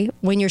away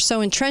when you're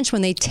so entrenched,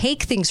 when they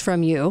take things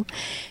from you?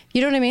 You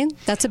know what I mean?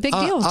 That's a big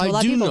deal to a lot of people.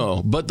 I do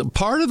know, but the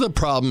part of the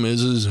problem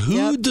is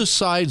who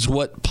decides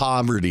what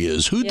poverty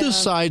is? Who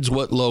decides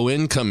what low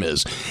income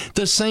is?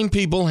 The same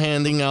people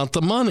handing out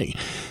the money.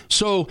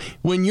 So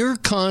when you're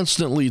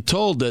constantly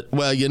told that,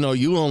 well,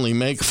 you only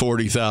make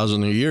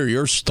 $40,000 a year,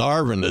 you're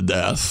starving to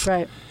death.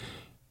 Right.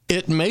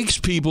 It makes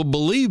people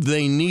believe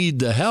they need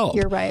the help.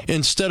 You're right.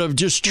 Instead of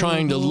just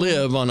trying to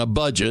live on a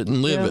budget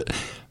and live it.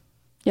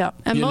 Yeah,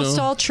 and most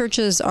all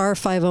churches are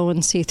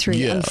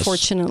 501c3,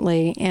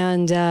 unfortunately,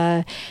 and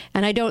I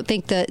don't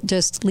think that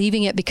just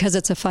leaving it because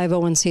it's a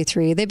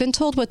 501c3. They've been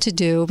told what to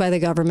do by the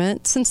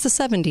government since the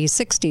 70s,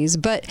 60s,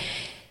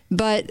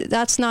 but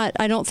that's not.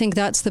 I don't think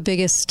that's the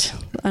biggest.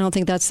 I don't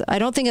think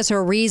it's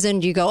a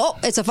reason you go, oh,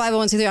 it's a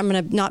 501c3. I'm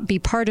going to not be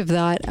part of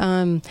that.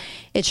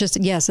 It's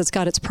just, yes, it's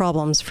got its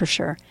problems for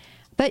sure.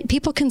 But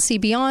people can see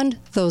beyond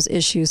those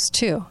issues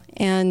too.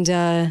 And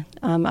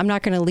I'm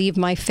not going to leave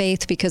my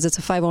faith because it's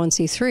a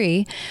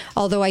 501c3,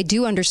 although I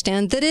do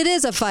understand that it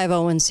is a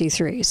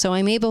 501c3. So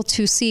I'm able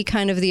to see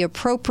kind of the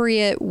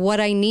appropriate, what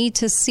I need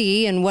to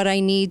see and what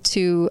I need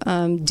to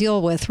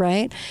deal with,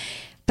 right?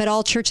 But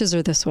all churches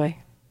are this way.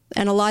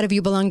 And a lot of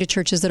you belong to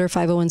churches that are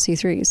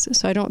 501c3s.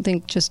 So I don't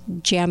think just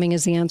jamming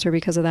is the answer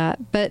because of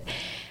that. But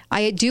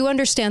I do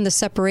understand the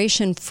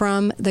separation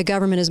from the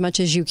government as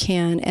much as you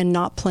can and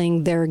not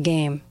playing their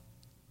game.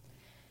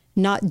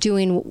 Not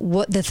doing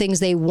what the things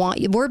they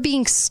want. We're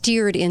being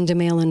steered into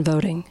mail-in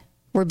voting.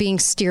 We're being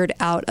steered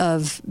out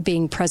of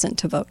being present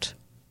to vote.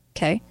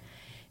 Okay?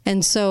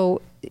 And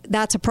so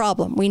that's a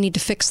problem. We need to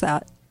fix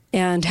that.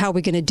 And how are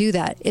we going to do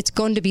that? It's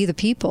going to be the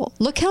people.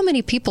 Look how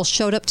many people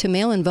showed up to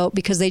mail-in vote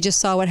because they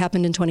just saw what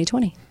happened in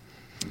 2020.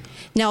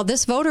 Now,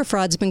 this voter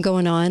fraud's been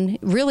going on,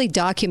 really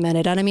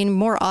documented, and I mean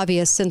more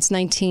obvious since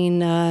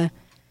 1940s,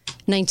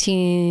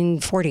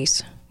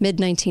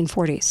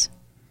 mid-1940s.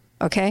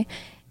 Okay?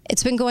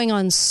 It's been going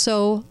on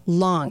so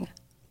long.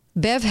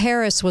 Bev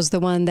Harris was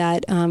the one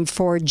that,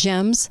 for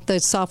GEMS,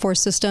 the software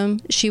system,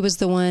 she was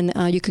the one,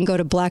 you can go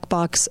to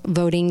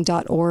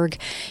blackboxvoting.org.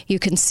 You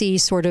can see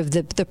sort of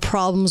the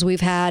problems we've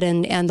had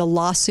and the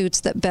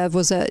lawsuits that Bev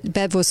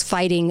was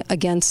fighting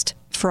against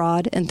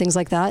fraud and things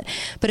like that.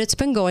 But it's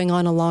been going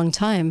on a long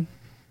time.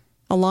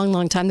 A long,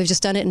 long time. They've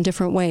just done it in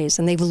different ways,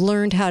 and they've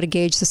learned how to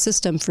gauge the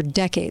system for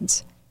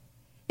decades.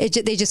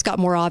 They just got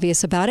more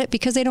obvious about it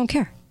because they don't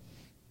care.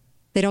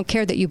 They don't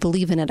care that you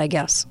believe in it, I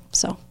guess.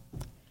 So,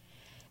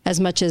 as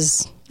much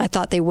as I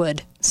thought they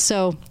would.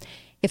 So,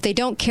 If they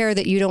don't care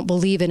that you don't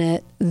believe in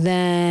it,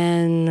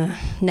 then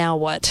now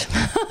what?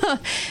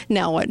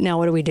 Now what? Now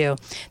what do we do?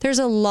 There's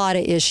a lot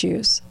of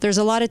issues. There's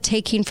a lot of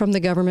taking from the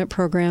government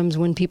programs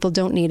when people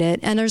don't need it.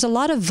 And there's a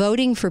lot of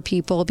voting for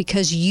people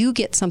because you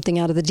get something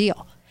out of the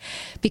deal.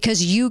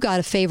 Because you got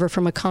a favor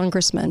from a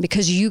congressman,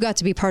 because you got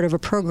to be part of a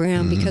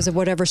program because of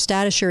whatever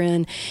status you're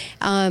in.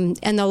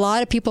 And a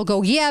lot of people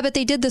go, yeah, but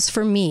they did this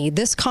for me.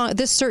 This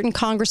certain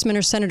congressman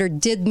or senator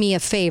did me a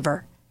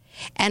favor,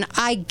 and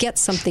I get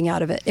something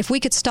out of it. If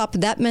we could stop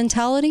that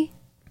mentality,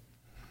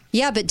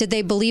 yeah, but did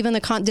they believe in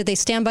did they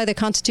stand by the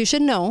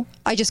Constitution? No,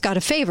 I just got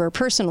a favor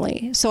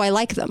personally, so I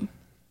like them.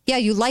 Yeah,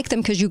 you like them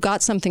because you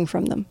got something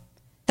from them.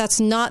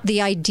 That's not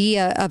the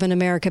idea of an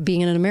America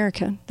being an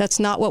American. That's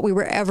not what we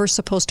were ever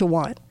supposed to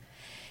want.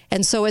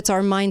 And so it's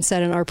our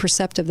mindset and our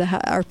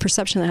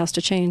perception that has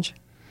to change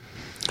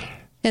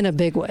in a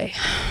big way.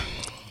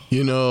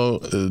 You know,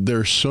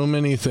 there's so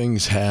many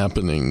things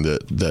happening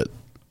that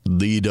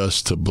lead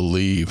us to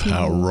believe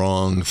how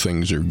wrong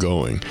things are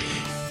going.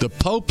 The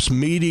Pope's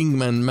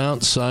meeting on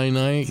Mount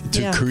Sinai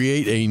to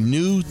create a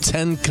new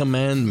 10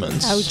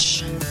 Commandments.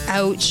 Ouch.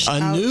 Ouch.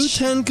 New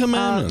 10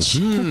 Commandments.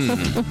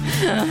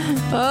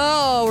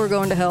 Oh, we're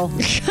going to hell.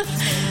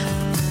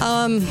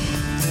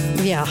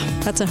 Yeah,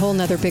 that's a whole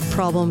nother big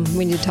problem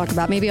we need to talk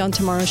about. Maybe on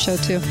tomorrow's show,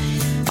 too.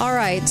 All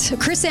right.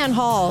 Chris Ann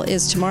Hall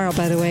is tomorrow,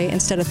 by the way,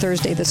 instead of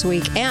Thursday this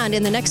week. And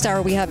in the next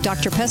hour, we have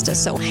Dr. Pesta.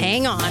 So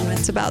hang on.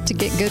 It's about to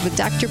get good with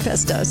Dr.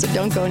 Pesta. So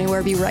don't go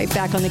anywhere. Be right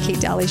back on The Kate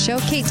Daly Show.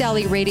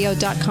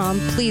 KateDalyRadio.com.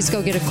 Please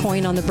go get a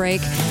coin on the break.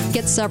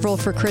 Get several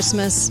for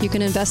Christmas. You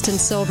can invest in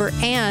silver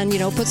and,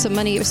 put some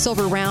money,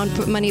 silver round,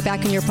 put money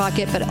back in your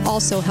pocket, but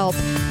also help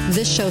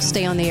this show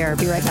stay on the air.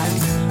 Be right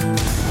back.